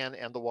 Ant-Man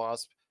and the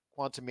Wasp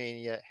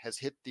Quantumania has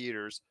hit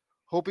theaters,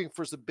 hoping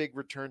for some big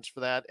returns for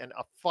that and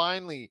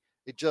finally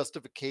a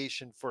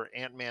justification for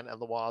Ant-Man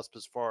and the Wasp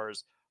as far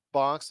as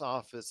box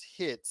office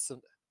hits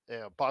and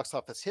box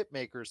office hit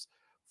makers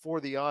for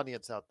the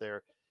audience out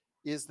there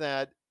is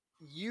that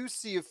you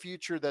see a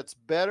future that's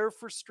better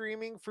for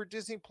streaming for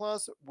Disney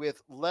Plus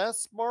with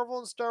less Marvel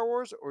and Star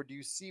Wars, or do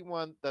you see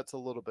one that's a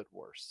little bit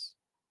worse?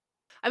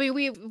 I mean,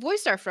 we've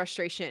voiced our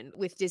frustration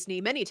with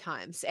Disney many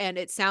times, and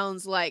it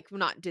sounds like, well,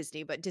 not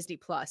Disney, but Disney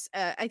Plus.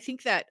 I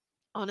think that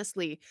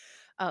honestly,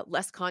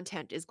 less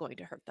content is going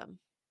to hurt them.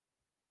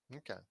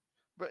 Okay.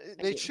 But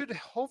I they do. should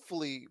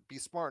hopefully be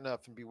smart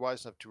enough and be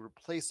wise enough to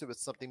replace it with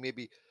something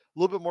maybe a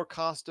little bit more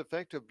cost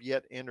effective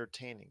yet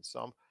entertaining.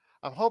 So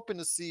I'm hoping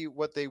to see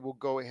what they will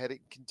go ahead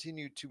and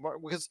continue to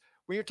market because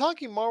when you're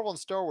talking Marvel and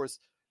Star Wars,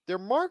 they're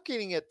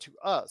marketing it to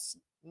us,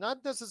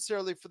 not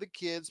necessarily for the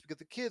kids, because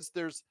the kids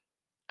there's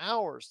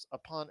hours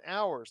upon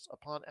hours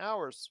upon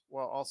hours.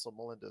 Well, also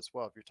Melinda as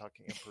well, if you're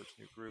talking Emperor's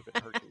New Groove and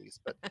Hercules,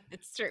 but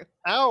It's true.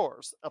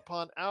 hours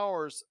upon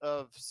hours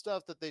of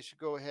stuff that they should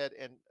go ahead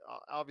and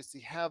obviously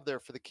have there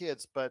for the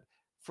kids. But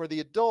for the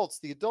adults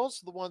are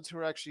the ones who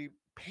are actually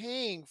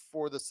paying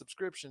for the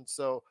subscription.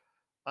 So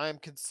I'm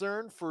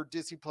concerned for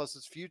Disney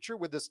Plus's future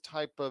with this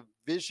type of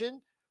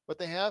vision, what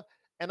they have.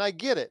 And I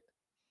get it.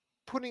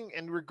 Putting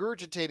and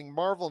regurgitating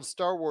Marvel and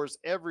Star Wars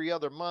every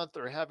other month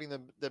or having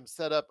them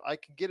set up, I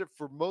can get it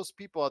for most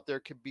people out there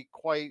can be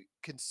quite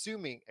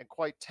consuming and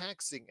quite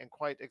taxing and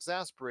quite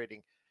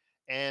exasperating.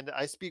 And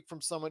I speak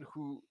from someone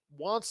who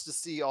wants to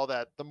see all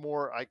that. The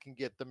more I can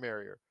get, the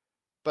merrier.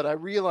 But I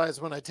realize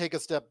when I take a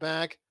step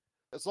back,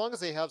 as long as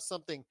they have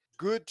something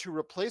good to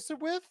replace it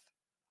with,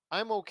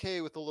 I'm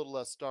okay with a little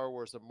less Star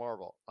Wars and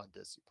Marvel on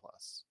Disney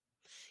Plus.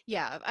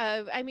 Yeah,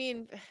 I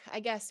mean, I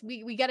guess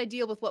we got to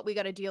deal with what we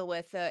got to deal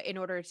with in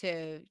order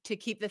to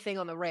keep the thing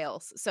on the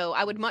rails. So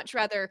I would Mhm. much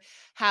rather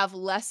have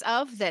less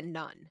of than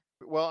none.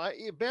 Well,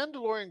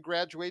 Mandalorian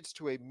graduates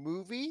to a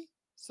movie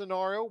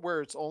scenario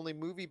where it's only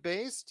movie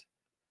based.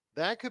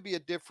 That could be a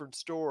different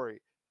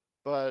story.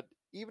 But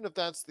even if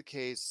that's the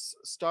case,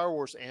 Star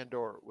Wars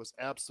Andor was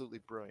absolutely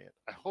brilliant.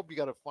 I hope you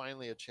got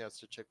finally a chance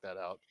to check that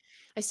out.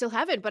 I still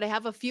haven't, but I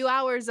have a few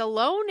hours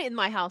alone in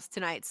my house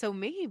tonight, so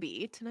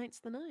maybe tonight's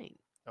the night.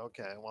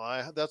 Okay,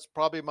 well, that's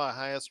probably my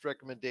highest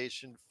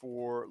recommendation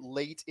for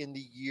late in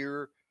the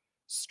year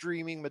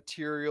streaming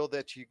material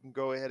that you can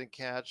go ahead and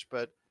catch.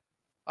 But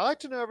I like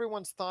to know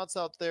everyone's thoughts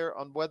out there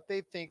on what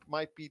they think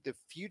might be the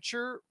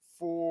future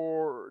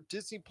for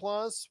Disney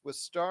Plus with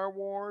Star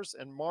Wars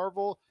and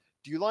Marvel.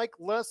 Do you like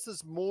less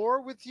is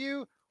more with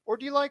you, or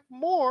do you like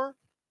more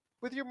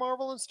with your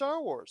Marvel and Star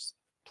Wars?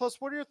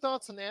 Plus, what are your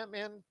thoughts on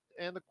Ant-Man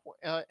and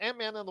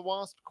the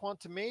Wasp: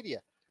 Quantumania?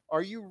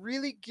 Are you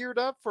really geared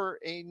up for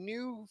a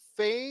new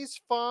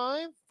Phase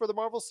 5 for the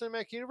Marvel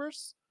Cinematic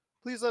Universe?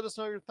 Please let us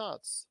know your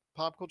thoughts.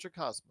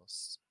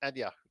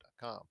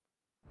 PopCultureCosmos@yahoo.com.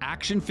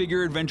 Action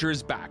Figure Adventure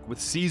is back with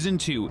Season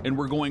 2, and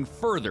we're going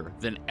further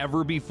than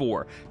ever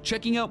before,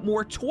 checking out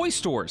more toy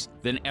stores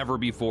than ever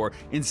before,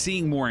 and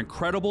seeing more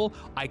incredible,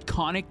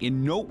 iconic,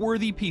 and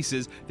noteworthy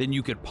pieces than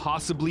you could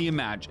possibly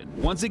imagine.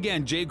 Once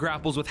again, Jay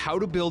grapples with how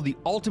to build the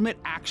ultimate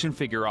action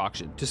figure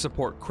auction to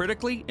support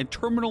critically and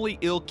terminally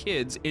ill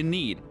kids in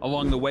need.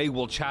 Along the way,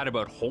 we'll chat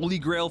about Holy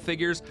Grail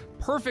figures,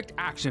 perfect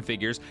action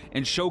figures,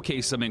 and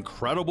showcase some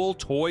incredible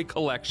toy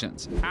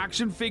collections.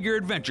 Action Figure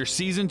Adventure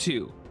Season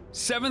 2.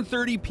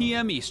 7:30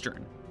 p.m.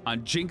 Eastern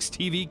on Jinx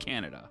TV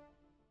Canada.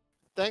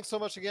 Thanks so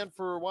much again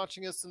for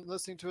watching us and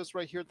listening to us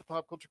right here at the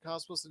Pop Culture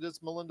Cosmos. It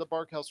is Melinda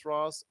Barkhouse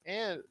Ross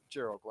and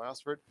Gerald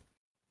Glassford.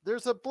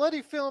 There's a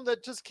bloody film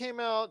that just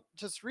came out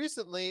just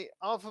recently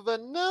off of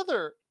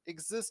another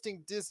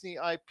existing Disney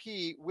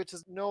IP, which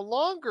is no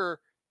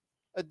longer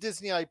a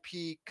Disney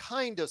IP,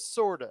 kinda,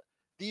 sorta.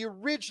 The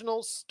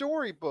original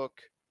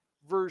storybook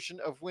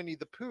version of Winnie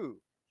the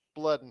Pooh,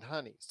 Blood and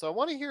Honey. So I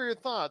want to hear your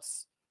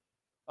thoughts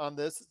on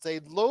this. It's a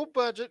low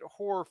budget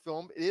horror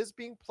film. It is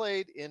being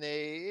played in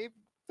a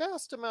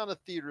vast amount of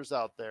theaters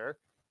out there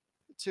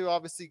to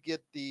obviously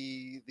get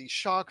the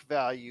shock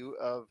value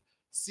of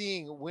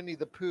seeing Winnie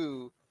the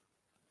Pooh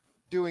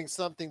doing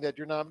something that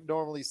you're not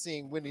normally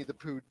seeing Winnie the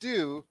Pooh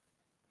do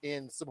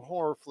in some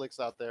horror flicks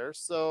out there.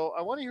 So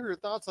I want to hear your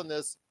thoughts on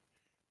this.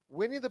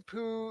 Winnie the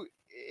Pooh,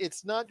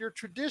 it's not your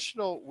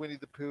traditional Winnie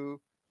the Pooh,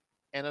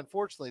 and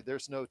unfortunately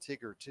there's no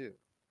Tigger too.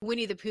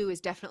 Winnie the Pooh is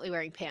definitely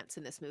wearing pants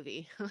in this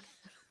movie.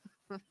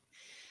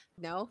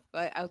 No,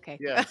 but okay.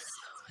 Yes.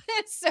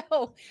 So,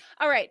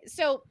 all right.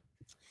 So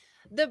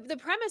the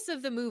premise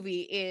of the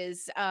movie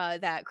is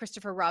that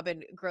Christopher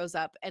Robin grows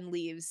up and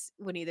leaves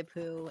Winnie the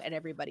Pooh and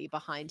everybody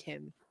behind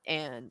him,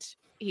 and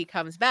he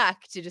comes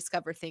back to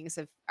discover things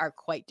are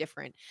quite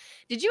different.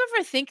 Did you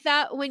ever think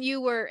that when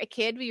you were a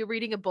kid, when you're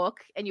reading a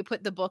book and you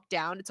put the book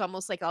down, it's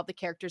almost like all the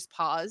characters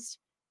paused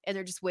and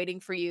they're just waiting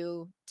for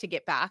you to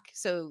get back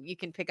so you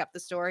can pick up the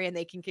story and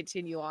they can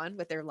continue on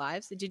with their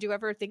lives? Did you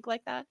ever think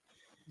like that?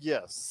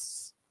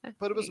 Yes,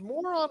 but it was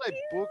more on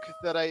a book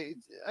that I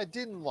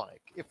didn't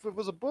like. If it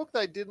was a book that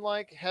I didn't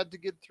like, had to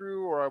get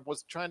through, or I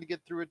was trying to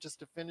get through it just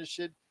to finish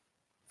it,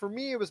 for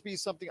me it was be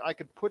something I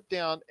could put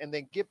down and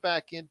then get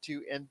back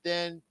into, and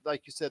then,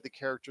 like you said, the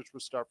characters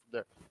would start from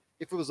there.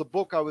 If it was a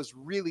book I was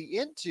really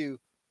into,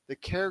 the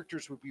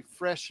characters would be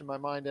fresh in my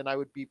mind, and I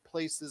would be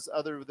places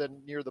other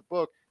than near the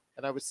book,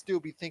 and I would still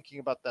be thinking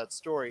about that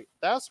story.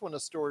 That's when a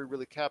story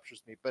really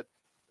captures me. But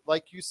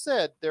like you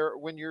said, there,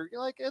 when you're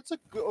like, it's a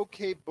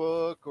okay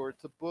book, or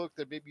it's a book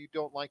that maybe you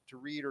don't like to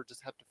read or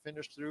just have to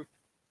finish through,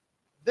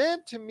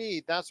 then to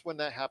me, that's when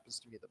that happens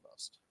to me the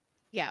most.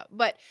 Yeah,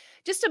 but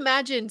just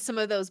imagine some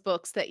of those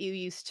books that you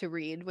used to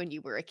read when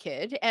you were a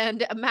kid,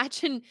 and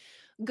imagine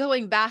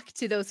going back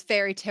to those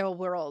fairy tale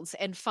worlds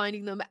and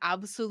finding them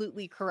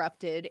absolutely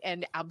corrupted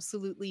and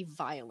absolutely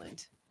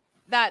violent.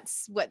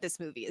 That's what this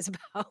movie is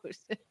about.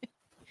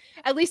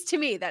 At least to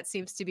me, that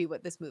seems to be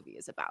what this movie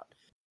is about.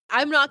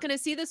 I'm not going to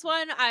see this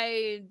one.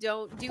 I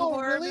don't do Oh,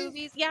 horror really?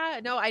 movies. Yeah,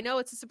 no, I know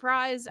it's a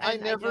surprise. I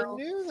And never know,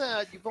 knew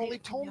that. You've only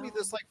told me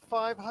this know. like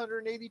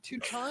 582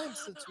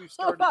 times since we've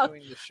started Well,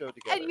 doing this show and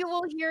together. you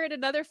will hear it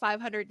another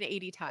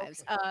 580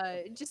 times.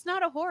 Okay. Just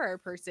not a horror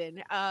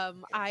person.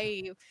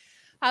 I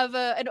have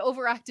an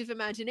overactive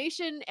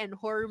imagination, and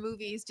horror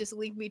movies just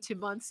lead me to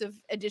months of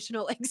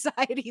additional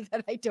anxiety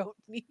that I don't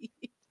need.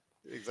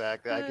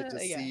 Exactly. I could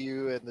just Yeah. see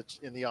you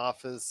in the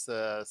office,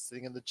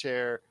 sitting in the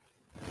chair,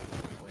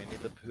 Winnie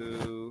the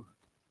Pooh,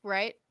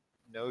 Right?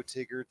 No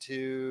Tigger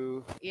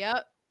 2,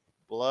 Yep.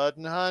 Blood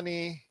and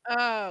Honey.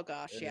 Oh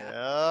gosh, yeah.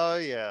 Oh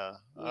yeah.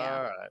 Yeah.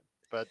 All right.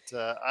 But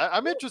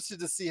I'm interested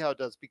to see how it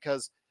does,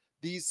 because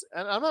these,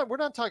 and we're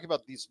not talking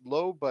about these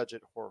low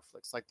budget horror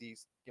flicks like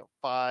these,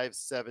 5,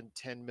 7,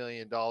 $10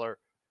 million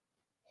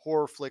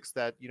horror flicks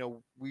that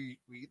we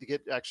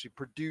get actually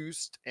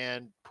produced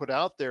and put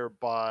out there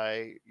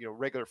by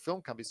regular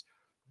film companies.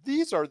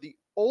 These are the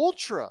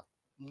ultra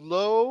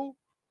low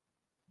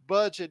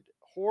budget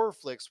horror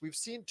flicks. We've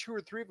seen 2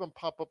 or 3 of them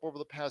pop up over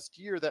the past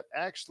year that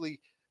actually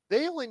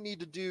they only need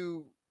to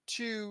do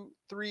 2,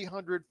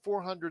 300,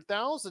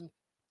 400,000,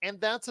 and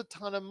that's a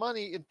ton of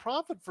money in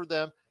profit for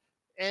them.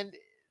 And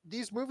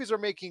these movies are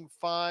making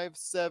 5,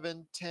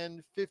 7,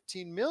 10,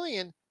 15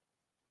 million.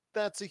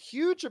 That's a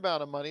huge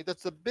amount of money.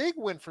 That's a big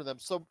win for them.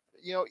 So,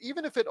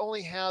 even if it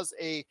only has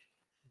a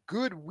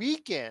good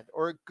weekend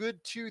or a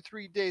good 2,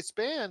 3 day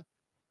span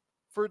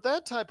for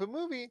that type of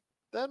movie,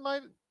 that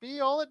might be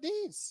all it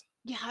needs.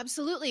 Yeah,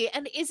 absolutely.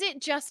 And is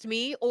it just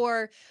me,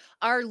 or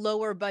are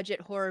lower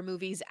budget horror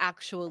movies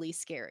actually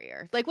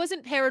scarier? Like,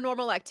 wasn't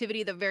Paranormal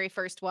Activity the very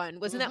first one?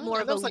 Wasn't that more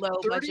And of that a was like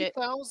low budget?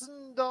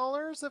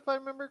 $30,000 if I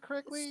remember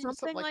correctly, something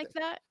Something like like that.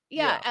 that?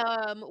 Yeah,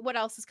 Yeah. what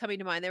else is coming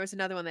to mind? There was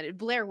another one that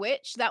Blair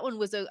Witch, that one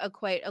was a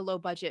quite a low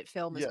budget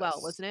film as well,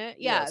 Yes. wasn't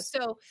it? Yeah, Yes.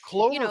 so,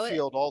 you know,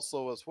 Cloverfield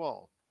also as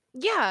well.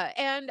 yeah,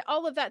 and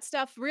all of that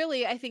stuff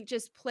really, I think,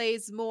 just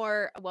plays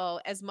more, well,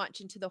 as much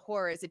into the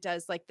horror as it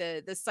does like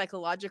the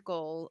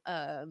psychological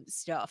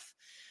stuff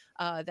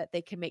that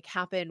they can make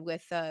happen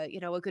with a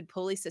good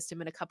pulley system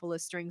and a couple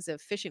of strings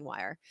of fishing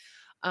wire.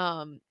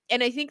 And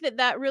I think that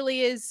that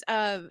really is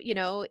an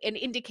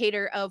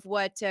indicator of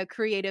what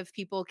creative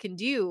people can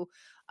do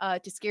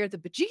to scare the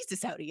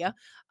bejesus out of you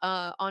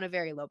on a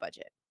very low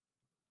budget.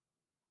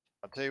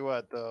 I'll tell you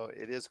what, though,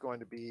 it is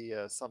going to be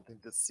something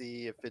to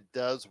see if it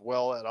does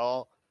well at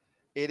all.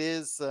 It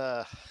is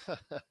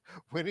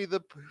Winnie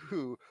the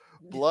Pooh,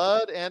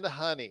 Blood and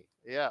Honey.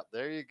 Yeah,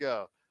 there you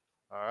go.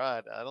 All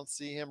right, I don't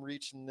see him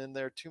reaching in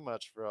there too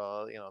much for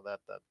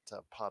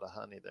that pot of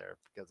honey there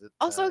because it.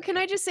 Also, can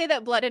I just say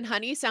that Blood and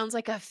Honey sounds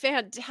like a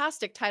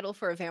fantastic title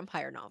for a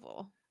vampire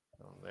novel?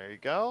 Well, there you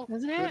go.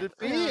 Doesn't Could it? it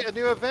be Yeah. a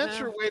new Yeah.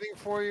 adventure waiting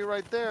for you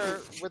right there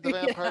with the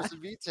Yeah, Vampires of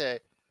Vitae?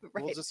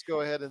 We'll right. just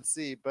go ahead and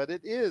see. But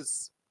it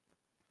is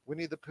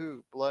Winnie the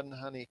Pooh, Blood and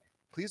Honey.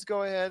 Please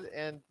go ahead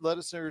and let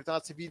us know your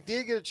thoughts. If you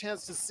did get a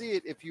chance to see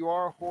it, if you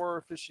are a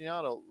horror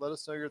aficionado, let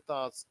us know your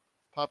thoughts.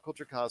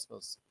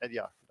 PopCultureCosmos at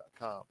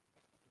yahoo.com.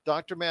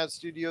 Dr. Mad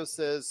Studio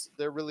says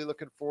they're really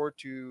looking forward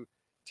to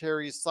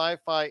Terry's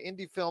sci-fi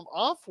indie film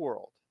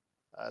Offworld.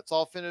 It's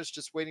all finished,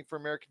 just waiting for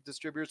American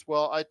distributors.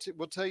 Well,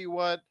 will tell you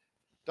what,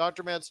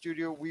 Dr. Mad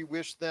Studio, we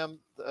wish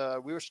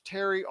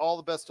Terry all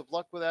the best of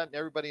luck with that and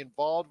everybody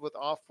involved with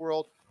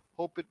Offworld.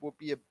 Hope it will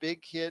be a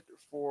big hit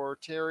for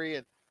Terry.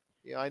 And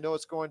I know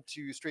it's going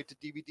to straight to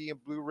DVD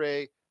and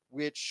Blu-ray,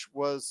 which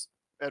was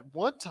at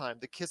one time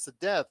the kiss of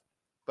death.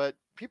 But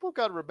people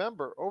got to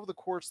remember, over the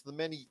course of the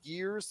many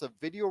years of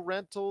video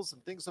rentals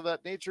and things of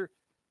that nature,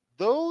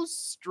 those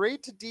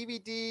straight to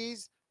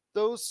DVDs,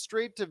 those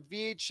straight to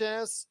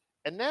VHS,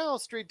 and now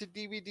straight to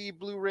DVD,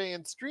 Blu-ray,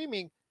 and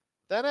streaming,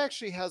 that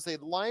actually has a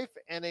life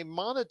and a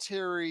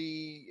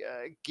monetary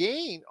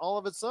gain all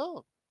of its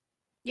own.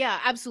 Yeah,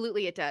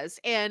 absolutely it does.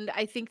 And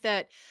I think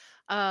that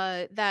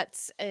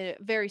that's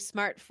very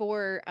smart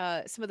for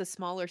some of the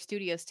smaller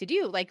studios to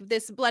do. Like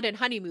this Blood and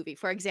Honey movie,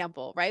 for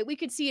example, right? We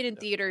could see it in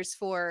Yeah. theaters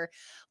for,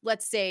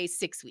 let's say,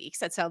 6 weeks.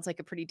 That sounds like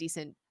a pretty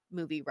decent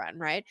movie run,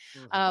 right?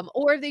 Mm-hmm.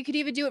 Or they could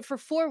even do it for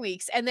 4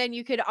 weeks, and then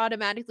you could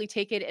automatically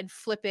take it and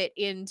flip it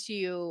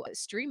into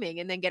streaming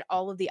and then get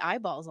all of the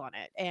eyeballs on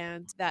it.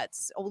 And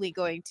that's only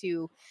going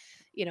to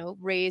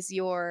raise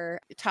your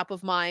top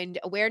of mind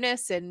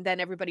awareness. And then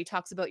everybody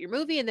talks about your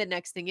movie. And then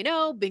next thing you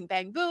know, bing,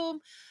 bang,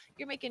 boom,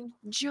 you're making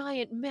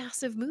giant,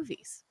 massive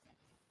movies.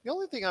 The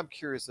only thing I'm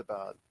curious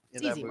about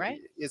It's in that easy, movie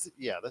right? is,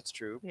 yeah, that's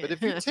true. But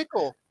if you Yeah.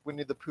 tickle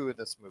Winnie the Pooh in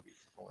this movie,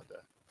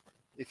 Melinda,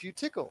 if you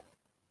tickle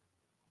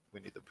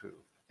Winnie the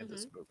Pooh in Mhm.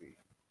 this movie,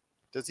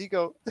 does he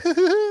go,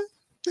 I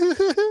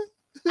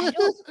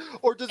don't.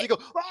 or does he go,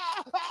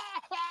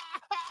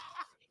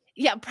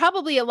 Yeah,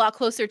 probably a lot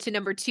closer to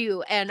number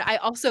two. And I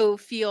also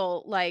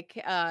feel like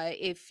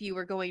if you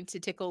were going to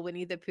tickle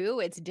Winnie the Pooh,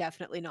 it's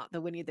definitely not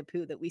the Winnie the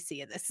Pooh that we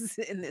see in this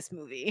in this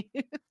movie.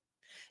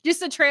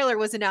 Just the trailer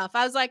was enough.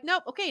 I was like,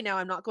 "Nope, okay, now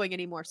I'm not going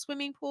any more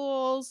swimming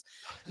pools,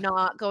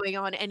 not going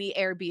on any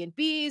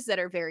Airbnbs that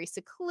are very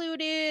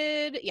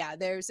secluded." Yeah,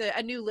 there's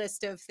a new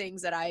list of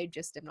things that I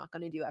just am not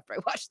gonna do after I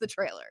watch the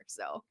trailer,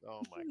 so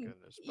Oh my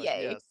goodness. But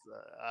yay. yes,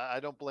 I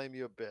don't blame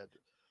you a bit.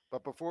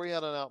 But before you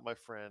head on out, my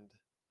friend,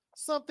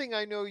 something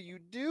I know you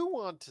do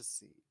want to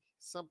see,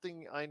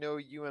 something I know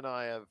you and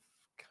I have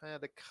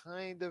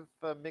kind of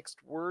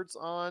mixed words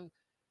on.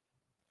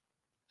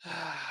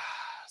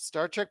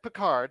 Star Trek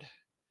Picard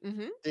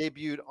Mhm.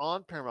 debuted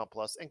on Paramount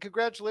Plus, and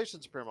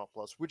congratulations, Paramount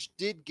Plus, which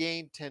did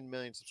gain 10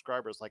 million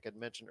subscribers, like I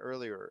mentioned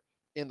earlier,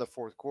 in the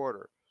fourth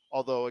quarter.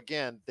 Although,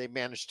 again, they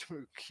managed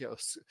to,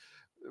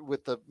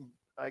 with the,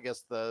 I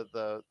guess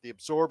the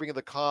absorbing of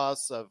the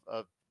costs of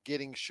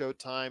getting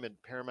Showtime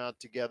and Paramount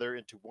together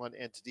into one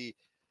entity,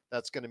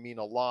 that's going to mean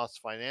a loss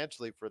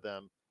financially for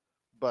them.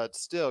 But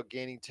still,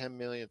 gaining 10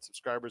 million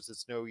subscribers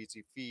is no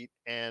easy feat,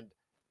 and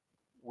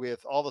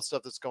with all the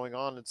stuff that's going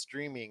on in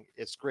streaming,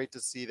 it's great to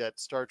see that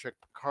Star Trek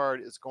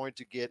Picard is going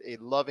to get a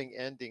loving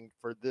ending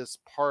for this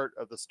part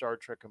of the Star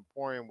Trek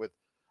Emporium, with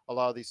a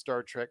lot of these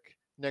Star Trek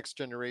Next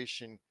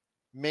Generation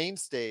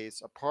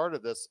mainstays a part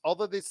of this.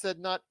 Although they said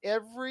not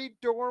every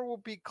door will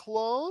be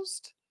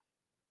closed,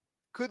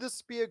 could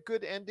this be a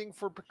good ending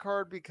for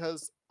Picard?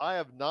 Because I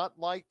have not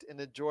liked and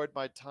enjoyed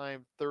my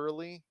time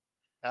thoroughly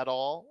at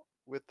all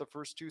with the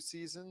first two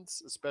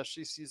seasons,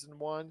 especially season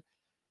one.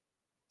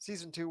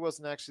 Season two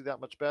wasn't actually that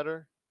much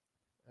better.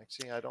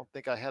 Actually, I don't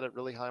think I had it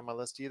really high on my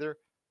list either.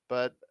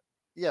 But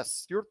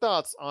yes, your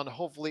thoughts on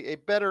hopefully a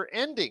better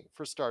ending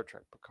for Star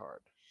Trek Picard.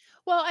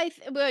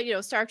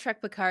 Well, Star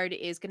Trek Picard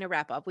is going to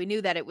wrap up. We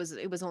knew that it was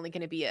only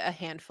going to be a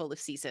handful of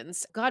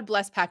seasons. God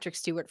bless Patrick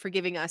Stewart for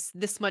giving us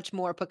this much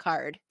more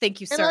Picard. Thank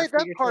you, And sir, for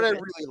that your part I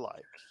service. really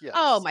like.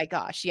 Oh Yes. my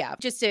gosh, yeah,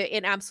 just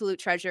an absolute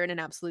treasure and an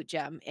absolute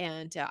gem,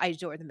 and I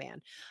adore the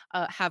man,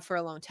 have for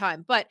a long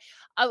time. But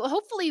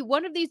hopefully,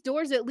 one of these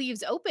doors it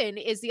leaves open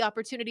is the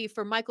opportunity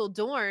for Michael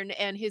Dorn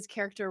and his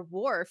character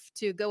Worf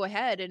to go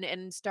ahead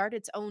and start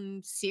its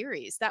own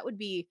series. That would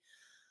be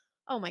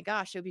Oh my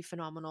gosh, it would be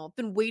phenomenal.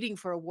 Been waiting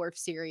for a Worf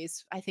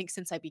series, I think,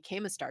 since I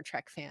became a Star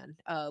Trek fan,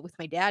 with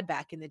my dad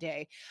back in the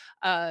day.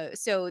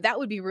 So that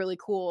would be really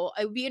cool.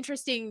 It would be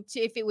interesting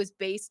to if it was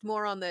based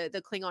more on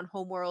the Klingon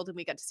homeworld and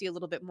we got to see a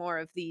little bit more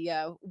of the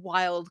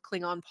wild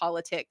Klingon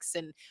politics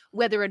and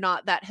whether or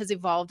not that has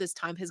evolved as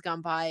time has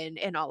gone by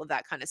and all of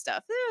that kind of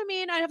stuff. I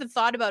mean, I haven't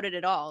thought about it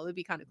at all. It would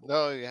be kind of cool.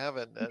 No, you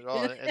haven't at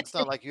all. And it's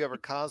not like you ever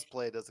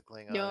cosplayed as a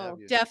Klingon, have No,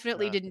 you?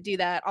 definitely Yeah. didn't do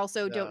that.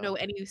 Also, don't know No.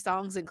 any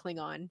songs in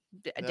Klingon.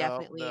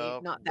 No, Definitely no,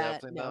 not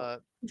that. definitely No.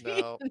 not.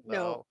 No, No.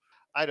 no.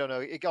 I don't know.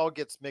 It all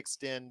gets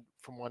mixed in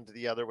from one to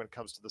the other when it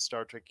comes to the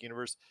Star Trek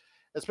universe,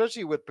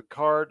 especially with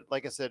Picard.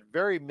 Like I said,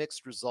 very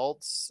mixed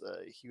results.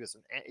 He was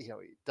he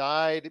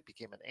died,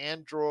 became an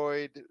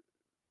android.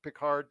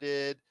 Picard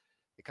did.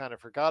 They kind of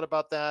forgot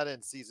about that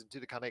in season two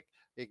to kind of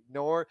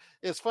ignore.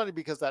 It's funny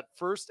because that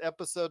first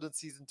episode in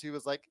season two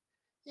was like,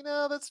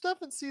 that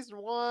stuff in season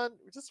one,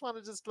 we just want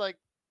to just like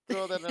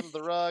throw that under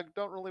the rug.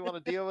 Don't really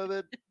want to deal with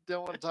it.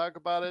 Don't want to talk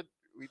about it.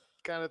 We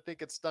kind of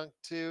think it stunk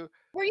too.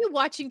 Were you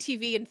watching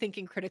TV and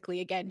thinking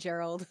critically again,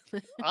 Gerald?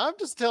 I'm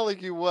just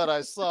telling you what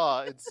I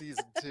saw in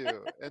season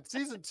two, and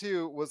season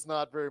two was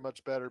not very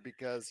much better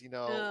because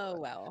Oh,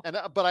 well.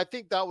 but I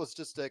think that was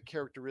just a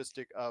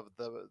characteristic of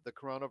the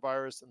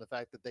coronavirus and the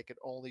fact that they could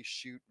only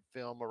shoot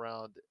and film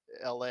around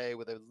LA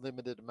with a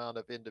limited amount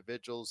of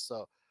individuals.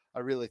 So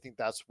I really think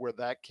that's where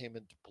that came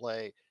into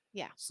play.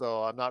 Yeah.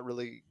 So I'm not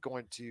really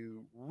going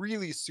to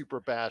really super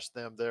bash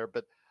them there,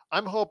 but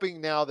I'm hoping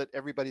now that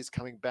everybody's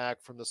coming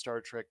back from the Star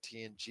Trek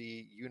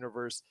TNG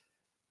universe.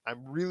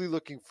 I'm really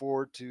looking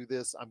forward to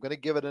this. I'm going to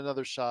give it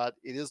another shot.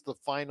 It is the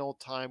final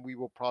time we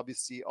will probably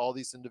see all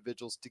these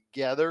individuals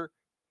together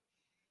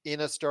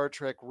in a Star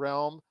Trek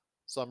realm.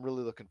 So I'm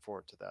really looking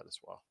forward to that as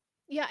well.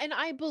 Yeah, and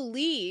I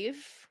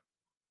believe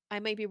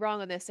I might be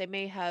wrong on this. I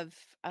may have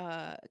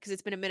because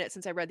it's been a minute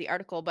since I read the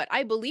article, but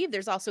I believe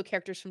there's also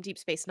characters from Deep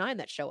Space Nine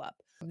that show up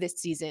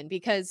this season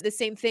because the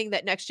same thing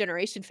that Next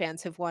Generation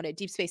fans have wanted,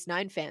 Deep Space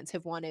Nine fans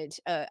have wanted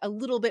a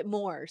little bit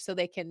more so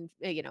they can,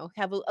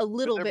 have a Could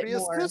little there bit be a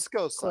more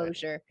Cisco signing?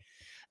 closure.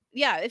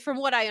 Yeah, from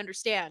what I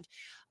understand,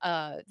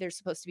 there's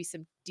supposed to be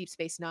some Deep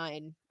Space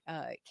Nine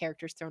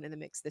characters thrown in the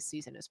mix this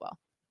season as well.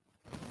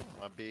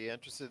 I'd be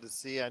interested to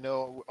see. I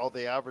know all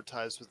they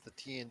advertised was the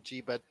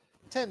TNG, but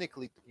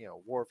technically,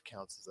 Worf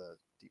counts as a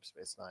Deep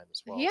Space Nine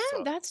as well. Yeah,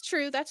 So that's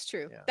true. That's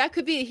true. yeah, That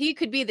could be he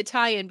could be the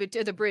tie-in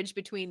to the bridge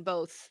between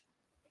both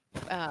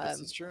this um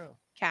is true.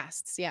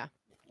 casts. Yeah.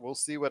 We'll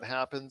see what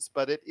happens,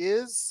 but it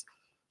is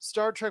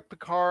Star Trek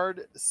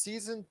Picard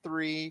season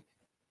 3.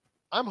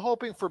 I'm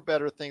hoping for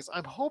better things.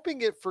 I'm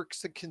hoping it for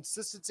some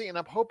consistency, and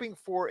I'm hoping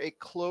for a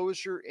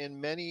closure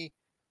in many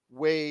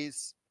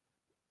ways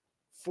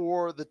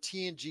for the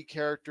TNG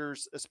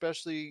characters,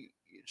 especially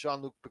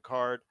Jean-Luc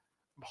Picard.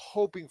 I'm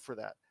hoping for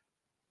that.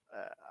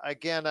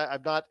 Again,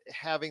 I'm not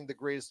having the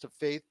greatest of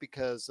faith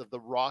because of the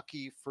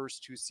rocky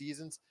first two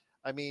seasons.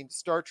 I mean,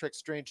 Star Trek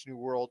Strange New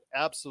World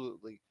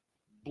absolutely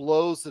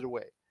blows it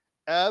away.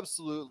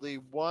 Absolutely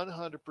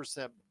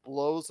 100%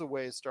 blows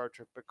away Star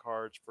Trek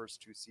Picard's first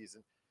two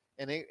seasons.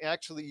 And it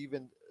actually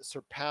even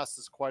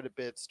surpasses quite a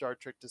bit Star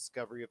Trek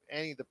Discovery of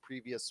any of the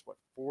previous,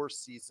 4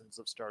 seasons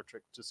of Star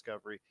Trek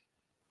Discovery.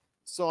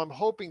 So I'm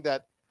hoping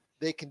that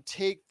they can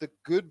take the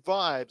good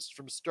vibes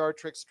from Star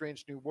Trek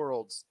Strange New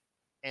Worlds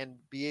and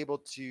be able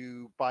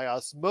to, by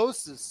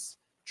osmosis,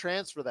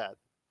 transfer that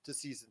to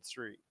season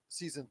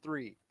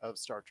three of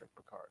Star Trek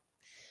Picard.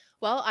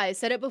 Well, I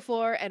said it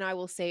before and I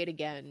will say it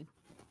again.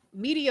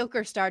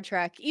 Mediocre Star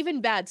Trek,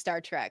 even bad Star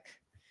Trek,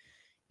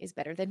 is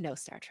better than no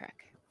Star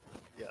Trek.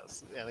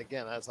 Yes, and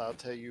again, as I'll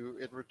tell you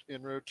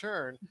in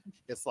return,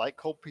 it's like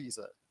cold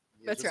pizza.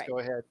 You That's just right. go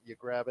ahead, you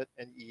grab it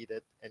and eat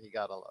it, and you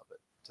gotta love it.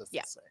 Just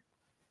Yeah. the same.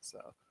 So,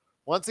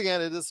 once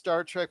again, it is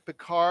Star Trek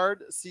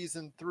Picard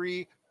season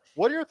 3.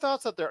 What are your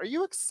thoughts out there? Are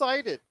you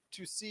excited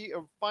to see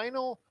a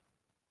final,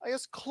 I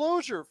guess,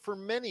 closure for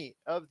many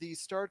of the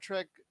Star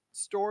Trek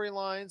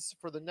storylines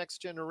for the next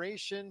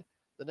generation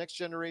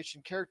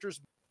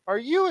characters? Are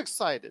you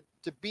excited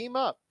to beam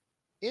up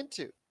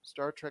into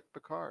Star Trek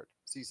Picard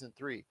season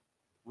 3?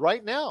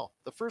 Right now,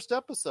 the first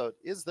episode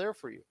is there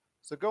for you.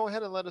 So go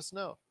ahead and let us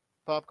know.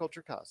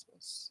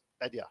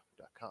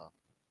 PopCultureCosmos@yahoo.com.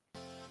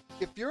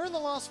 If you're in the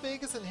Las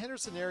Vegas and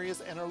Henderson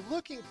areas and are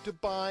looking to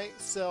buy,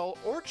 sell,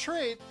 or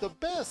trade the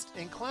best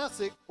in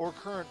classic or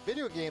current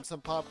video games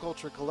and pop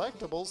culture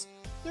collectibles,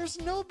 there's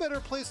no better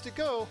place to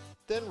go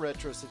than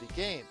Retro City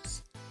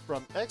Games.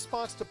 From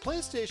Xbox to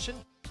PlayStation,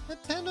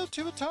 Nintendo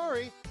to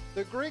Atari,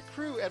 the great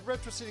crew at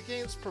Retro City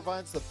Games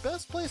provides the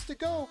best place to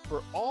go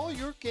for all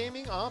your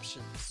gaming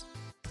options.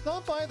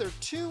 Stop by their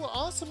 2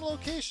 awesome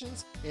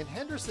locations in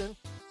Henderson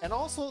and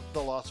also the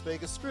Las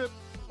Vegas Strip,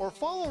 or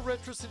follow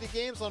Retro City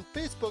Games on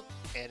Facebook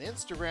and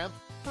Instagram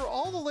for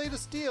all the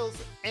latest deals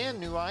and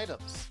new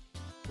items.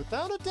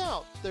 Without a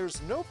doubt,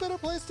 there's no better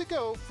place to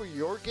go for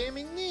your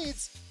gaming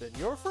needs than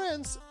your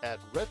friends at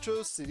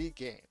Retro City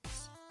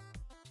Games.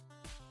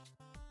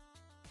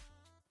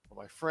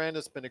 Well, my friend,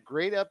 it's been a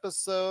great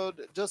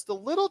episode. Just a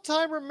little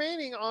time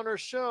remaining on our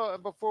show,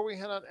 and before we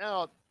head on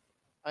out,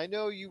 I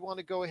know you want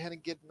to go ahead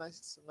and get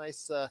nice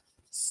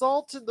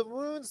salt in the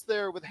wounds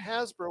there with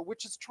Hasbro,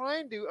 which is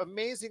trying to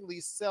amazingly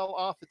sell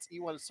off its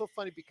E1. It's so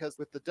funny because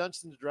with the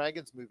Dungeons and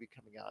Dragons movie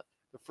coming out,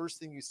 the first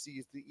thing you see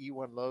is the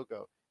E1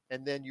 logo.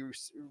 And then you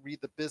read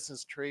the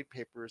business trade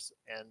papers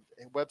and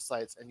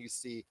websites, and you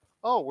see,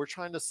 oh, we're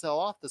trying to sell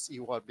off this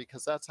E1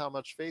 because that's how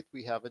much faith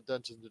we have in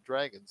Dungeons and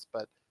Dragons.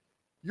 But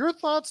your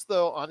thoughts,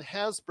 though, on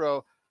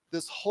Hasbro,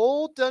 this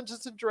whole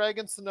Dungeons and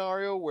Dragons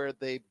scenario where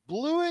they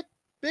blew it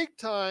big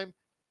time,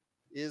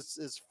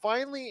 is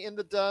finally in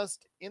the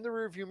dust, in the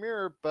rearview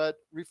mirror, but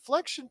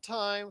reflection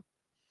time,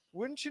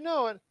 wouldn't you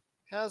know it,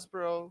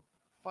 Hasbro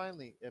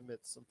finally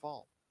admits some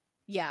fault.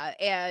 Yeah,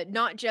 and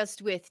not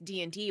just with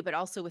D&D, but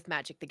also with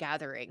Magic the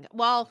Gathering.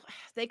 Well,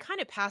 they kind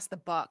of passed the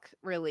buck,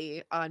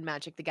 really, on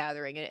Magic the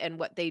Gathering and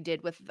what they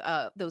did with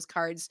those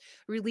cards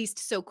released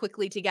so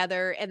quickly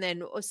together, and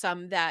then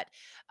some that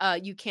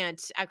you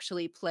can't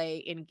actually play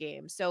in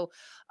game. So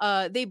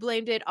they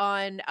blamed it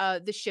on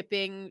the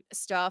shipping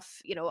stuff,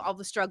 all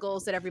the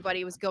struggles that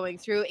everybody was going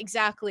through,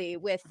 exactly,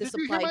 with the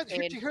supply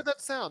chain. Did you hear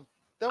that sound?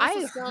 That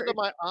was the sound of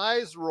my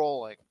eyes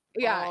rolling.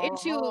 Yeah,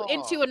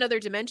 into another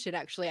dimension,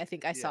 actually, I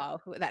think I saw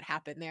that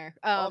happen there.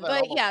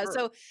 But yeah, hurt.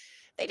 so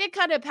they did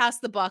kind of pass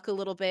the buck a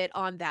little bit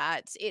on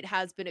that. It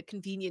has been a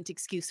convenient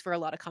excuse for a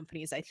lot of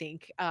companies, I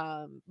think.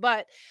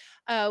 But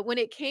when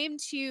it came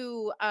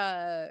to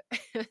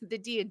the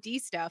D&D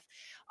stuff,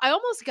 I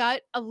almost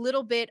got a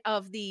little bit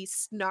of the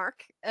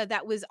snark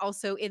that was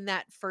also in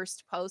that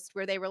first post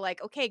where they were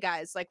like, okay,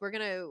 guys, like we're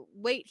going to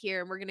wait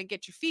here and we're going to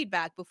get your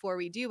feedback before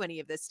we do any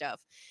of this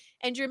stuff.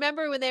 And do you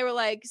remember when they were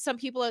like, some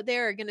people out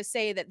there are going to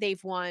say that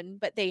they've won,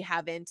 but they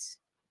haven't?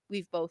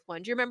 We've both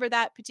won. Do you remember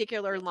that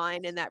particular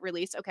line in that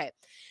release? Okay.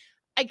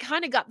 I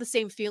kind of got the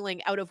same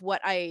feeling out of what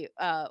I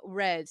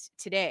read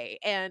today.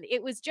 And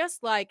it was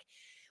just like,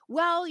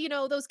 well,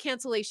 those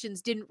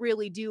cancellations didn't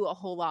really do a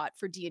whole lot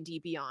for D&D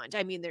Beyond.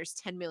 I mean, there's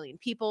 10 million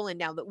people, and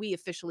now that we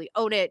officially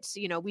own it,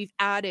 we've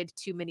added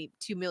 2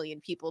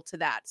 million people to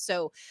that.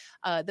 So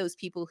those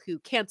people who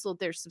canceled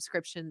their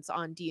subscriptions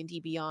on D&D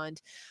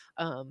Beyond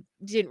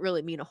didn't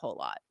really mean a whole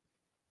lot.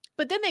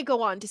 But then they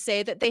go on to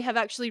say that they have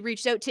actually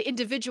reached out to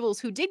individuals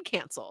who did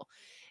cancel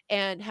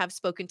and have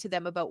spoken to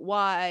them about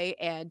why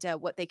and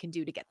what they can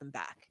do to get them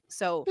back.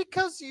 So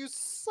because you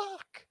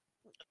suck.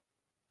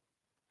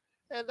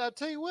 And I'll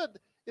tell you what,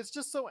 it's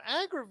just so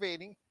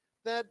aggravating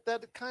that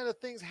kind of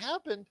things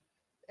happened.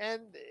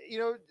 And,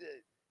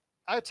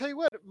 I tell you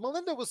what,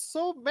 Melinda was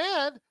so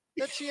mad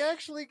that she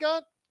actually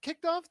got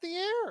kicked off the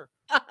air.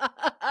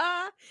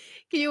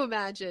 Can you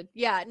imagine?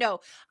 Yeah, no.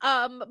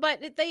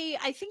 But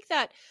I think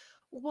that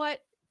what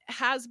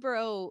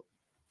Hasbro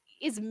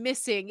is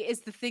missing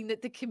is the thing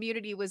that the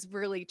community was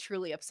really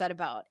truly upset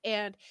about.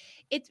 And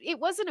it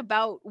wasn't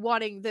about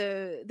wanting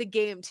the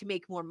game to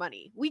make more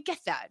money. We get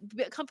that.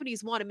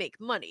 Companies want to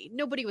make money.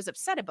 Nobody was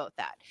upset about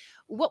that.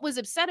 What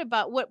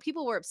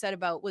people were upset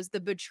about was the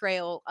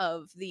betrayal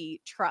of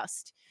the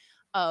trust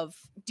of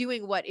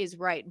doing what is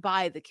right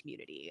by the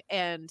community.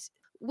 And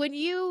when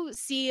you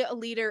see a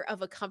leader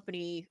of a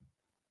company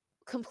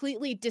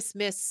completely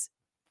dismiss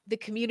the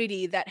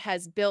community that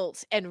has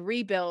built and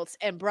rebuilt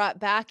and brought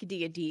back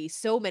D&D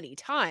so many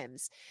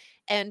times,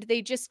 and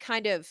they just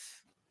kind of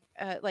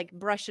like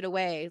brush it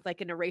away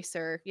like an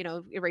eraser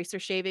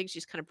shavings, you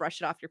just kind of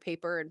brush it off your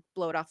paper and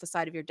blow it off the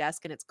side of your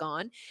desk and it's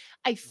gone.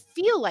 I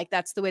feel like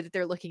that's the way that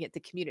they're looking at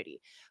the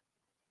community.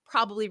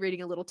 Probably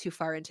reading a little too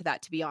far into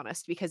that, to be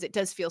honest, because it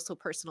does feel so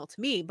personal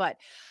to me. But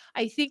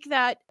I think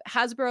that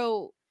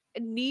Hasbro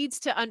needs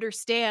to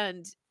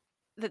understand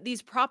that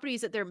these properties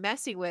that they're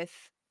messing with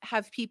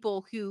have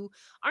people who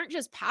aren't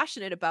just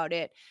passionate about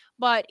it,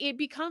 but it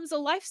becomes a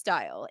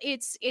lifestyle.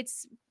 It's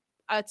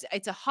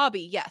a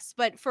hobby, yes,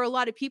 but for a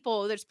lot of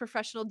people, there's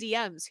professional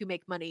DMs who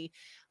make money,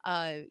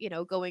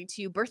 going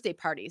to birthday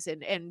parties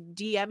and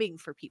DMing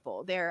for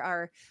people. There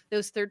are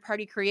those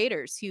third-party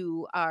creators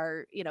who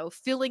are,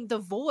 filling the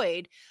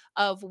void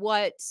of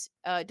what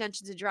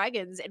Dungeons and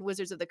Dragons and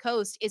Wizards of the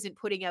Coast isn't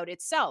putting out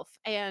itself.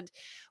 And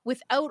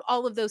without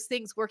all of those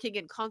things working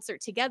in concert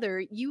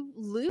together, you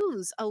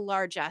lose a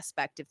large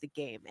aspect of the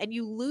game, and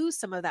you lose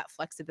some of that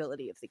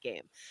flexibility of the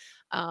game.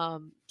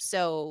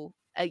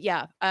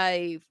 Yeah,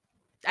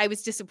 I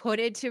was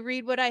disappointed to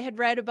read what I had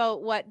read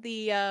about what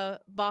the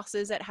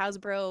bosses at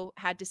Hasbro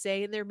had to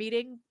say in their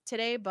meeting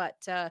today,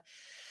 but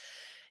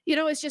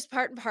It's just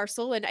part and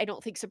parcel, and I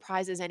don't think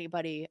surprises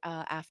anybody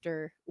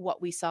after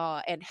what we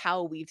saw and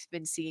how we've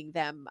been seeing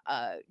them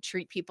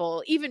treat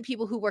people, even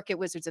people who work at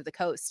Wizards of the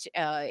Coast.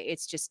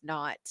 It's just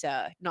not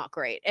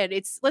great, and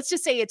let's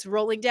just say it's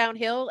rolling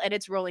downhill, and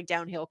it's rolling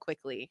downhill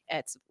quickly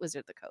at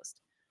Wizard of the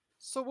Coast.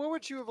 So, what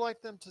would you have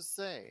liked them to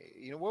say?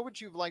 What would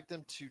you have liked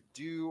them to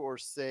do or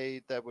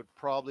say that would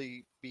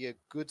probably be a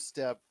good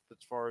step as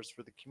far as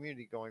for the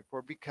community going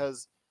forward?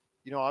 Because,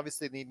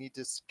 obviously they need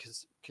to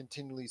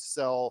continually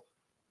sell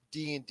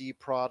D&D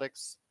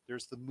products.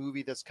 There's the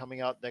movie that's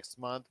coming out next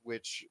month,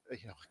 which,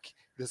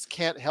 this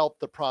can't help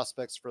the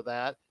prospects for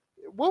that.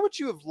 What would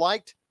you have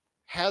liked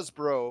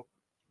Hasbro,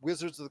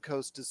 Wizards of the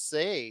Coast, to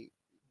say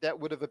that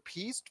would have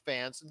appeased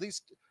fans? At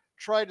least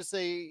try to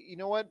say, you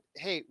know what?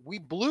 Hey, we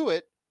blew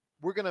it,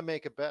 we're going to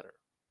make it better.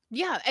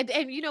 Yeah,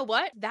 and you know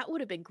what? That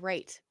would have been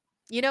great.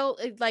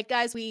 Like,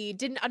 guys, we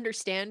didn't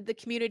understand the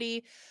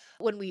community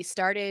when we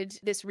started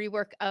this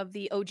rework of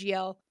the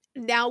OGL.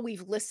 Now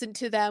we've listened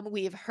to them,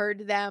 we've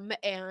heard them,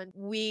 and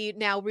we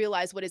now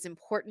realize what is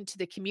important to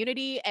the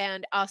community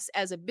and us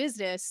as a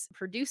business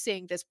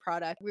producing this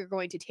product. We're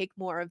going to take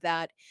more of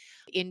that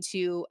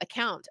into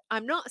account.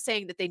 I'm not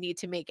saying that they need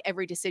to make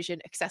every decision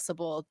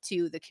accessible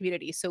to the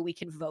community so we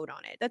can vote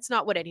on it. That's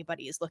not what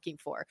anybody is looking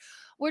for.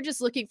 We're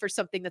just looking for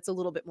something that's a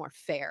little bit more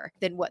fair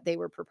than what they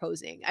were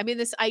proposing. I mean,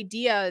 this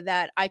idea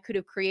that I could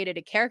have created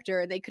a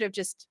character and they could have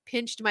just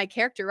pinched my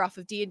character off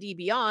of D&D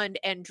Beyond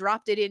and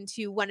dropped it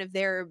into one of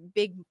their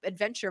big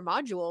adventure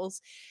modules,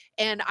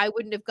 and I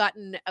wouldn't have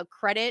gotten a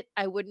credit,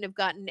 I wouldn't have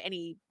gotten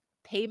any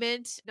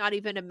payment, not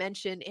even a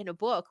mention in a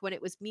book when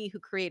it was me who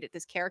created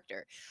this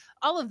character.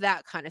 All of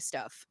that kind of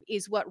stuff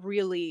is what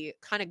really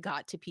kind of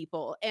got to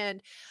people,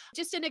 and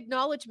just an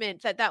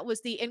acknowledgement that that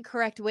was the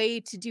incorrect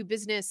way to do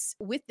business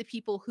with the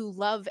people who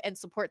love and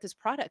support this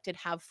product and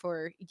have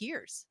for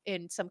years,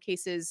 in some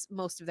cases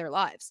most of their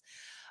lives.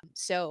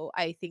 So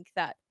I think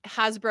that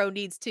Hasbro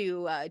needs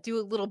to do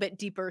a little bit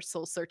deeper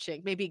soul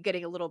searching, maybe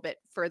getting a little bit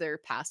further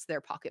past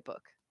their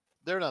pocketbook.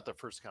 They're not the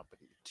first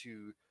company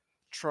to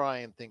try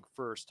and think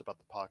first about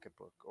the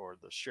pocketbook or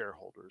the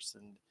shareholders.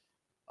 And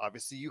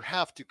obviously, you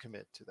have to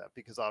commit to that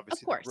because Of obviously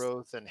the course.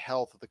 growth and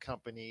health of the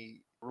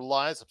company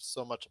relies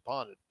so much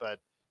upon it. But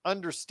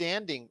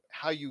understanding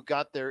how you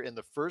got there in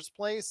the first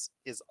place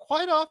is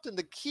quite often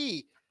the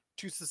key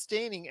to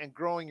sustaining and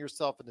growing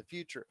yourself in the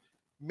future.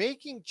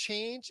 Making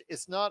change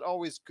is not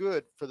always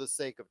good for the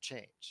sake of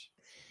change.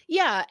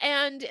 Yeah,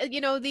 and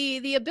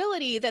the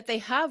ability that they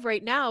have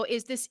right now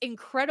is this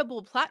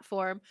incredible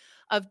platform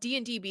of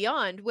D&D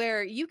Beyond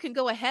where you can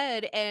go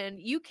ahead and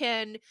you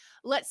can,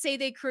 let's say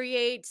they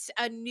create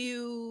a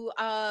new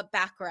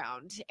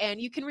background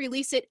and you can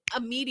release it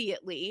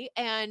immediately,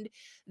 and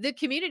the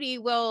community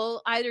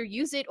will either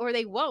use it or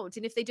they won't,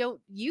 and if they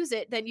don't use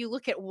it then you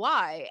look at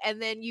why,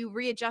 and then you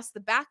readjust the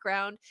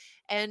background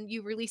and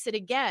you release it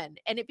again,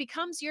 and it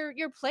becomes your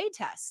play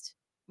test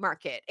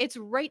market. It's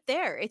right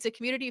there. It's a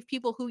community of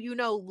people who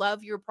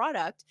love your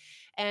product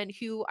and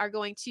who are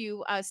going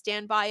to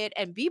stand by it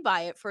and be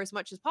by it for as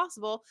much as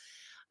possible.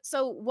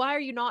 So why are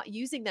you not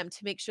using them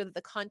to make sure that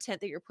the content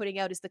that you're putting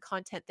out is the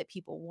content that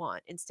people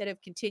want, instead of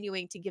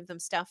continuing to give them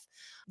stuff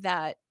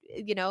that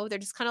they're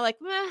just kind of like,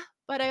 meh,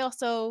 but I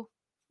also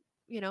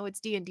it's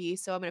D&D,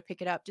 so I'm going to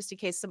pick it up just in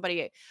case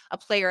a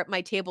player at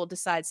my table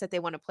decides that they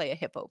want to play a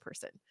hippo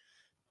person,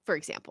 for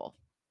example.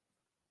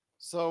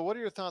 So, what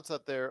are your thoughts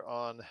out there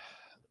on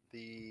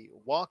the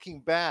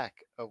walking back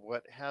of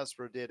what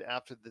Hasbro did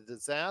after the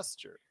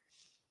disaster,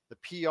 the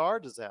PR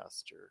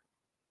disaster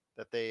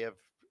that they have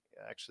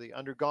actually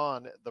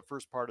undergone the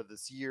first part of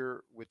this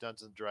year with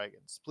Dungeons and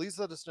Dragons? Please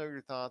let us know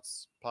your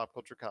thoughts,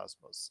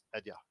 popculturecosmos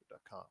at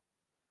yahoo.com.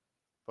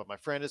 But my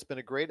friend, it's been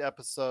a great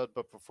episode.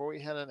 But before we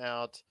head on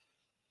out,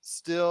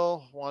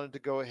 still wanted to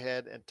go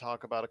ahead and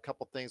talk about a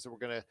couple things that we're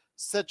going to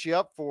set you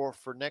up for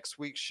next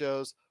week's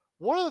shows.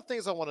 One of the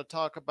things I want to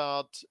talk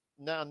about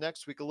now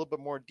next week, a little bit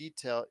more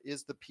detail,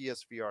 is the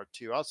PSVR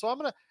 2. So I'm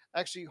going to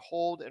actually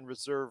hold and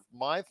reserve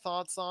my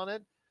thoughts on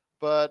it,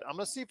 but I'm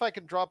going to see if I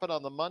can drop it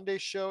on the Monday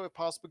show if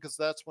possible, because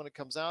that's when it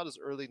comes out, is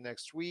early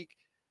next week.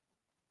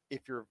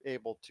 If you're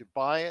able to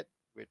buy it,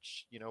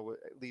 which,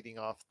 leading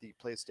off the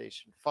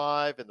PlayStation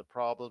 5 and the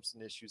problems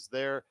and issues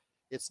there,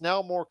 it's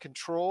now more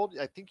controlled.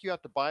 I think you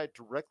have to buy it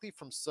directly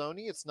from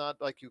Sony. It's not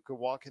like you could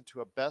walk into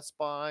a Best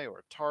Buy or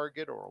a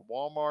Target or a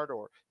Walmart,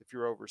 or if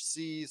you're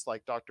overseas,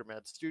 like Dr.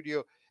 Mad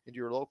Studio, into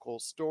your local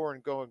store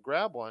and go and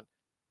grab one.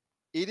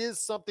 It is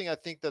something I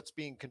think that's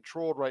being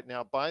controlled right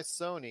now by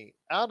Sony,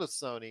 out of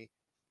Sony.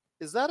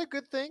 Is that a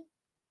good thing?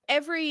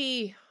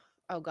 Every,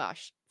 oh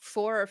gosh,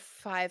 4 or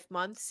 5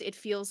 months, it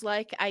feels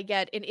like I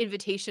get an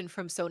invitation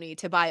from Sony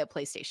to buy a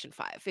PlayStation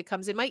 5. It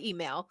comes in my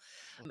email,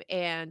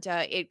 and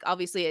it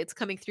obviously it's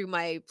coming through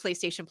my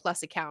PlayStation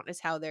Plus account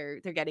is how they're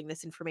getting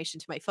this information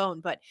to my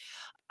phone. But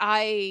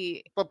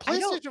I But I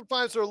don't. PlayStation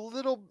 5s are a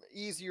little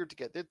easier to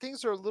get.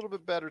 Things are a little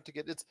bit better to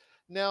get. It's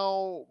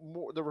now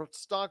more, the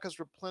stock is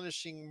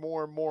replenishing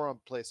more and more on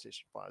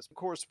PlayStation 5s. Of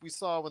course, we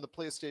saw when the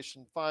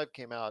PlayStation 5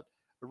 came out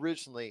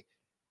originally,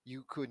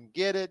 you couldn't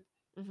get it.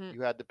 Hmm.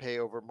 You had to pay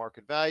over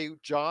market value.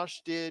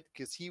 Josh did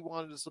because he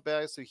wanted to so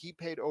bad, so he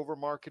paid over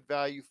market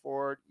value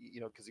for it.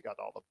 Because he got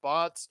all the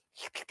bots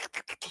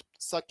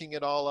sucking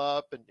it all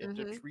up and Hmm.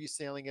 just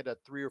reselling it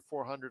at $300 or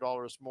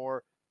 $400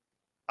 more.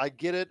 I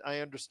get it. I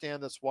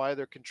understand that's why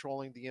they're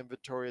controlling the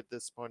inventory at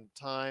this point in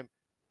time.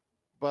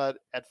 But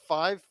at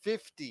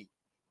 550,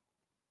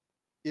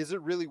 is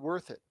it really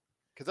worth it?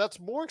 Because that's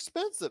more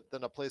expensive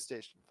than a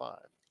PlayStation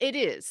 5. It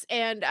is,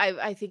 and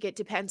I think it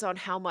depends on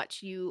how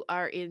much you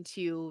are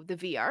into the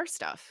VR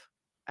stuff.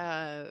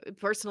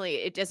 Personally,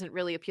 it doesn't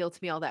really appeal to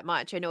me all that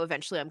much. I know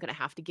eventually I'm gonna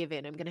have to give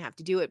in. I'm gonna have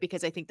to do it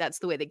because I think that's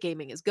the way that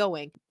gaming is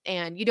going.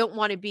 And you don't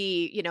want to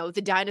be,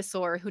 the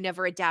dinosaur who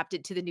never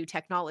adapted to the new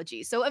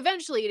technology. So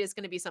eventually, it is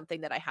going to be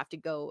something that I have to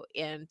go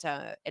and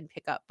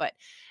pick up, but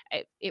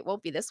it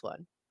won't be this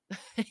one.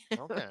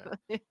 Okay.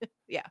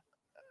 Yeah.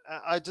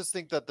 I just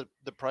think that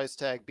the price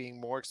tag being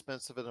more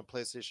expensive than a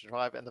PlayStation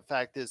 5, and the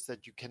fact is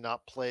that you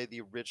cannot play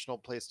the original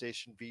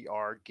PlayStation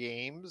VR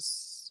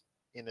games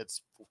in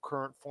its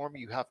current form.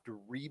 You have to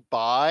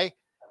rebuy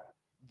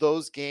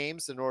those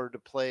games in order to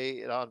play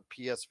it on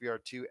PSVR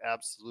 2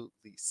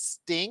 absolutely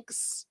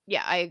stinks.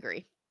 Yeah, I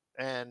agree.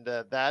 And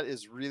that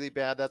is really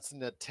bad. That's a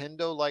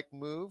Nintendo like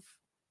move.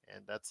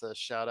 And that's a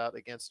shout out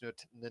against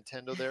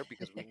Nintendo there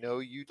because we know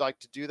you'd like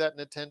to do that,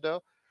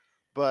 Nintendo.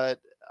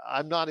 But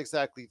I'm not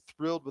exactly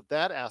thrilled with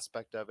that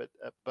aspect of it.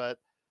 But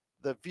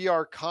the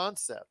VR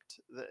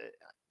concept,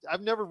 I've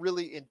never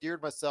really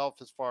endeared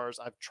myself as far as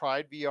I've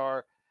tried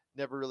VR,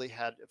 never really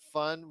had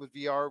fun with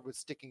VR with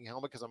sticking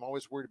helmet because I'm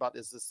always worried about,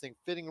 is this thing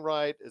fitting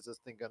right? Is this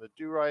thing going to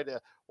do right?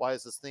 Why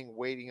is this thing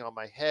waiting on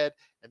my head?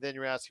 And then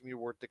you're asking me to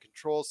work the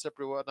controls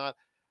separate and whatnot.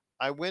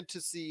 I went to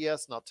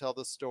CES, and I'll tell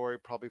this story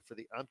probably for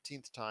the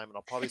umpteenth time, and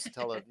I'll probably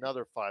tell it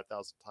another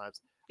 5,000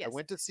 times. I Yes.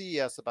 went to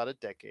CES about a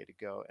decade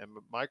ago, and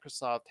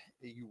Microsoft,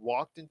 you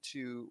walked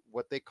into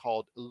what they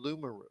called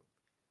Illuma Room.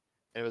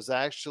 And it was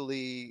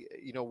actually,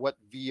 what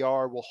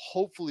VR will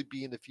hopefully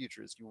be in the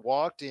future is you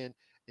walked in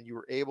and you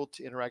were able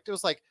to interact. It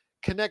was like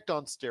Connect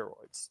on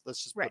steroids.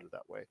 Let's just put Right. it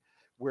that way,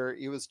 where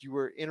you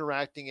were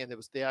interacting and it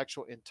was the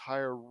actual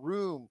entire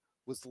room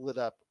was lit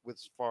up with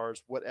as far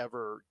as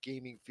whatever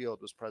gaming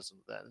field was present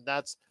with that. And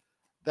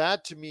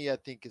that to me, I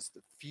think is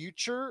the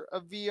future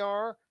of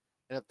VR.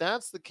 And if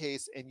that's the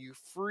case and you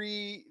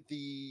free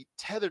the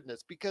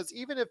tetheredness, because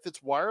even if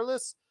it's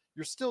wireless,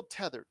 you're still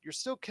tethered, you're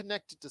still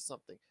connected to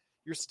something,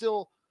 you're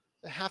still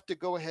have to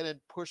go ahead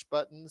and push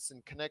buttons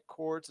and connect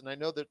cords. And I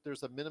know that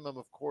there's a minimum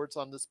of cords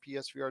on this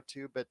PSVR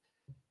 2, but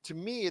to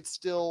me, it's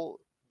still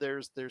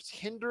there's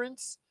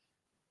hindrance.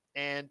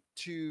 And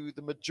to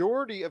the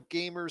majority of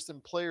gamers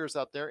and players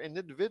out there and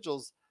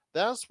individuals,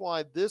 that's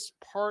why this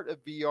part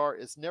of VR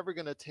is never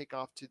going to take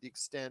off to the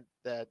extent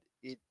that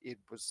it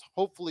was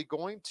hopefully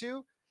going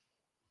to,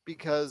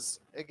 because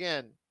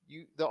again,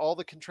 all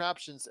the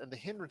contraptions and the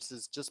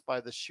hindrances just by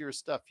the sheer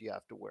stuff you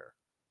have to wear.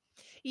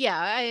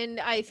 Yeah, and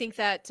I think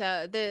that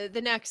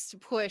the next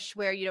push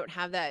where you don't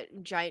have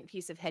that giant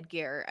piece of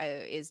headgear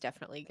is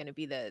definitely going to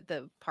be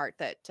the part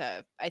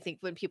that I think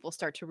when people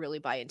start to really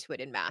buy into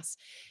it in mass.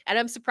 And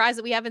I'm surprised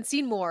that we haven't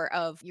seen more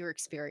of your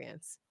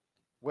experience.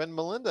 When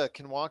Melinda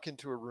can walk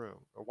into a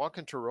room or walk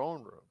into her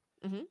own room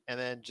Hmm. and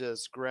then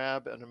just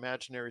grab an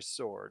imaginary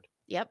sword,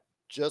 Yep.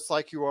 just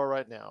like you are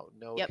right now,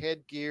 no Yep.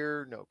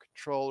 headgear, no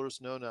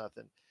controllers, no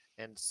nothing,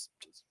 and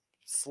just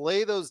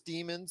slay those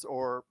demons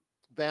or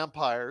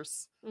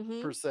vampires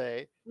Hmm. per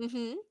se,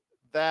 Hmm.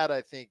 that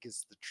I think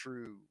is the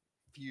true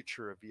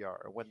future of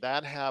VR. When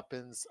that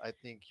happens, I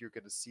think you're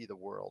going to see the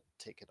world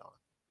take it on.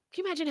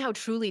 Can you imagine how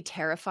truly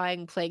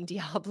terrifying playing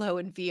Diablo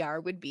in VR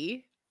would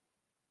be?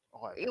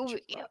 Oh, I bet you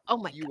would love. Oh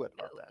my You god, would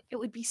love that. it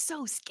would be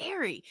so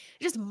scary.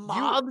 Just You,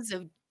 mobs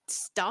of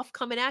stuff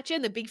coming at you,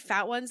 and the big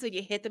fat ones that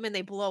you hit them and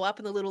they blow up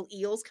and the little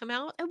eels come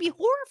out. It would be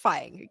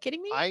horrifying. Are you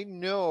kidding me? I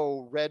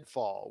know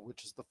Redfall,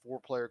 which is the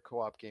four-player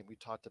co-op game we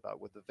talked about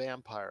with the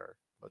vampire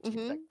motif,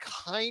 that Mhm.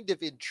 kind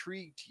of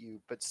intrigued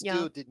you, but Yeah.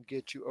 still didn't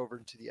get you over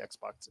into the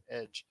Xbox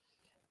Edge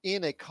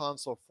in a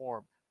console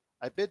form.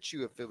 I bet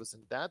you if it was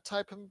in that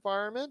type of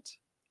environment,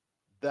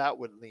 that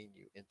would lean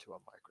you into a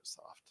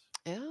Microsoft.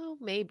 Oh,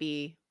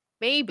 maybe.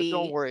 But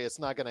don't Maybe. worry, it's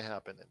not going to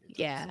happen anytime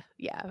Yeah, soon.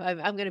 yeah.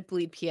 I'm gonna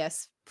bleed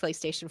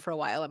PlayStation for a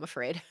while, I'm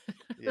afraid.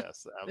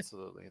 Yes,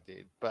 absolutely,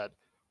 indeed. But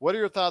what are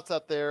your thoughts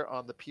out there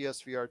on the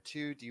PSVR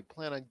 2? Do you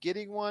plan on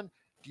getting one?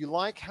 Do you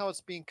like how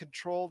it's being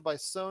controlled by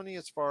Sony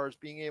as far as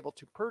being able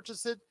to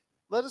purchase it?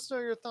 Let us know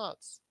your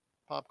thoughts.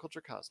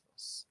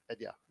 PopCultureCosmos at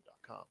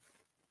yahoo.com.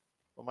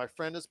 Well, my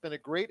friend, it's been a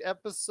great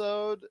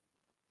episode.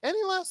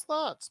 Any last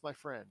thoughts, my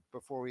friend,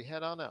 before we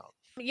head on out?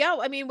 Yeah,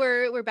 I mean,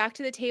 we're back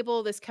to the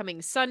table this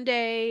coming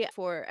Sunday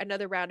for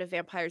another round of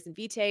Vampires and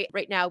Vitae.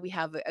 Right now, we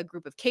have a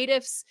group of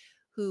caitiffs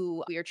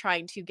who we are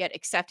trying to get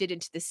accepted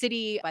into the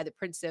city by the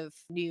Prince of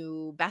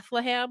New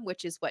Bethlehem,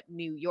 which is what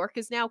New York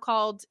is now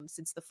called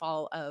since the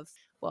fall of,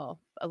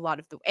 well, a lot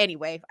of the.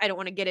 Anyway, I don't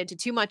want to get into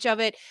too much of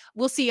it.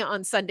 We'll see you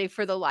on Sunday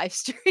for the live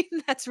stream.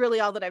 That's really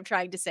all that I'm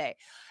trying to say.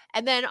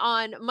 And then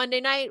on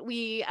Monday night,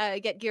 we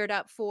get geared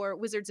up for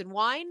Wizards and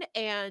Wine,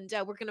 and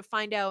we're going to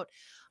find out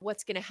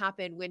what's going to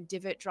happen when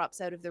Divot drops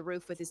out of the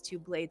roof with his two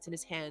blades in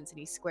his hands and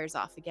he squares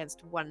off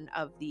against one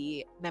of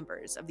the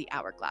members of the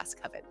Hourglass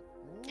Coven.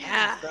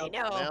 Yeah, I Sounds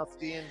know.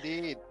 nasty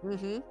indeed.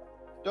 Mm-hmm.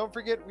 Don't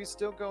forget, we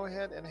still go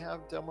ahead and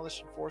have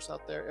Demolition Force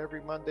out there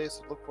every Monday,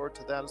 so look forward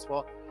to that as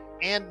well.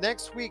 And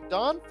next week,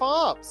 Don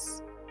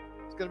Fobbs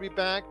is going to be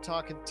back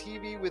talking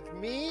TV with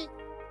me.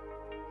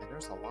 And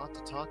there's a lot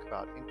to talk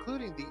about,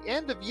 including the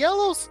end of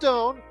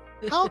Yellowstone.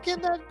 How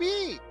can that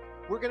be?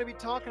 We're going to be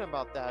talking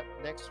about that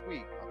next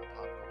week on the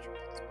Pop Culture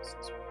Cosmos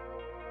as well.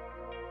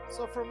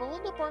 So for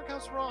Melinda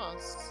Barkhouse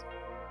Ross,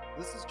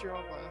 this is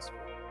Gerald Glassford.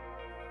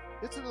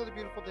 It's another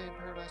beautiful day in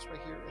paradise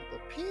right here in the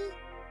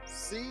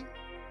PCC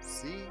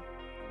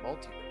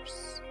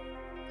Multiverse.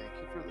 Thank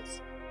you for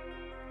listening.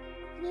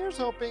 And here's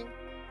hoping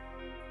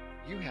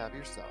you have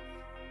yourself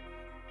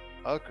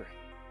a great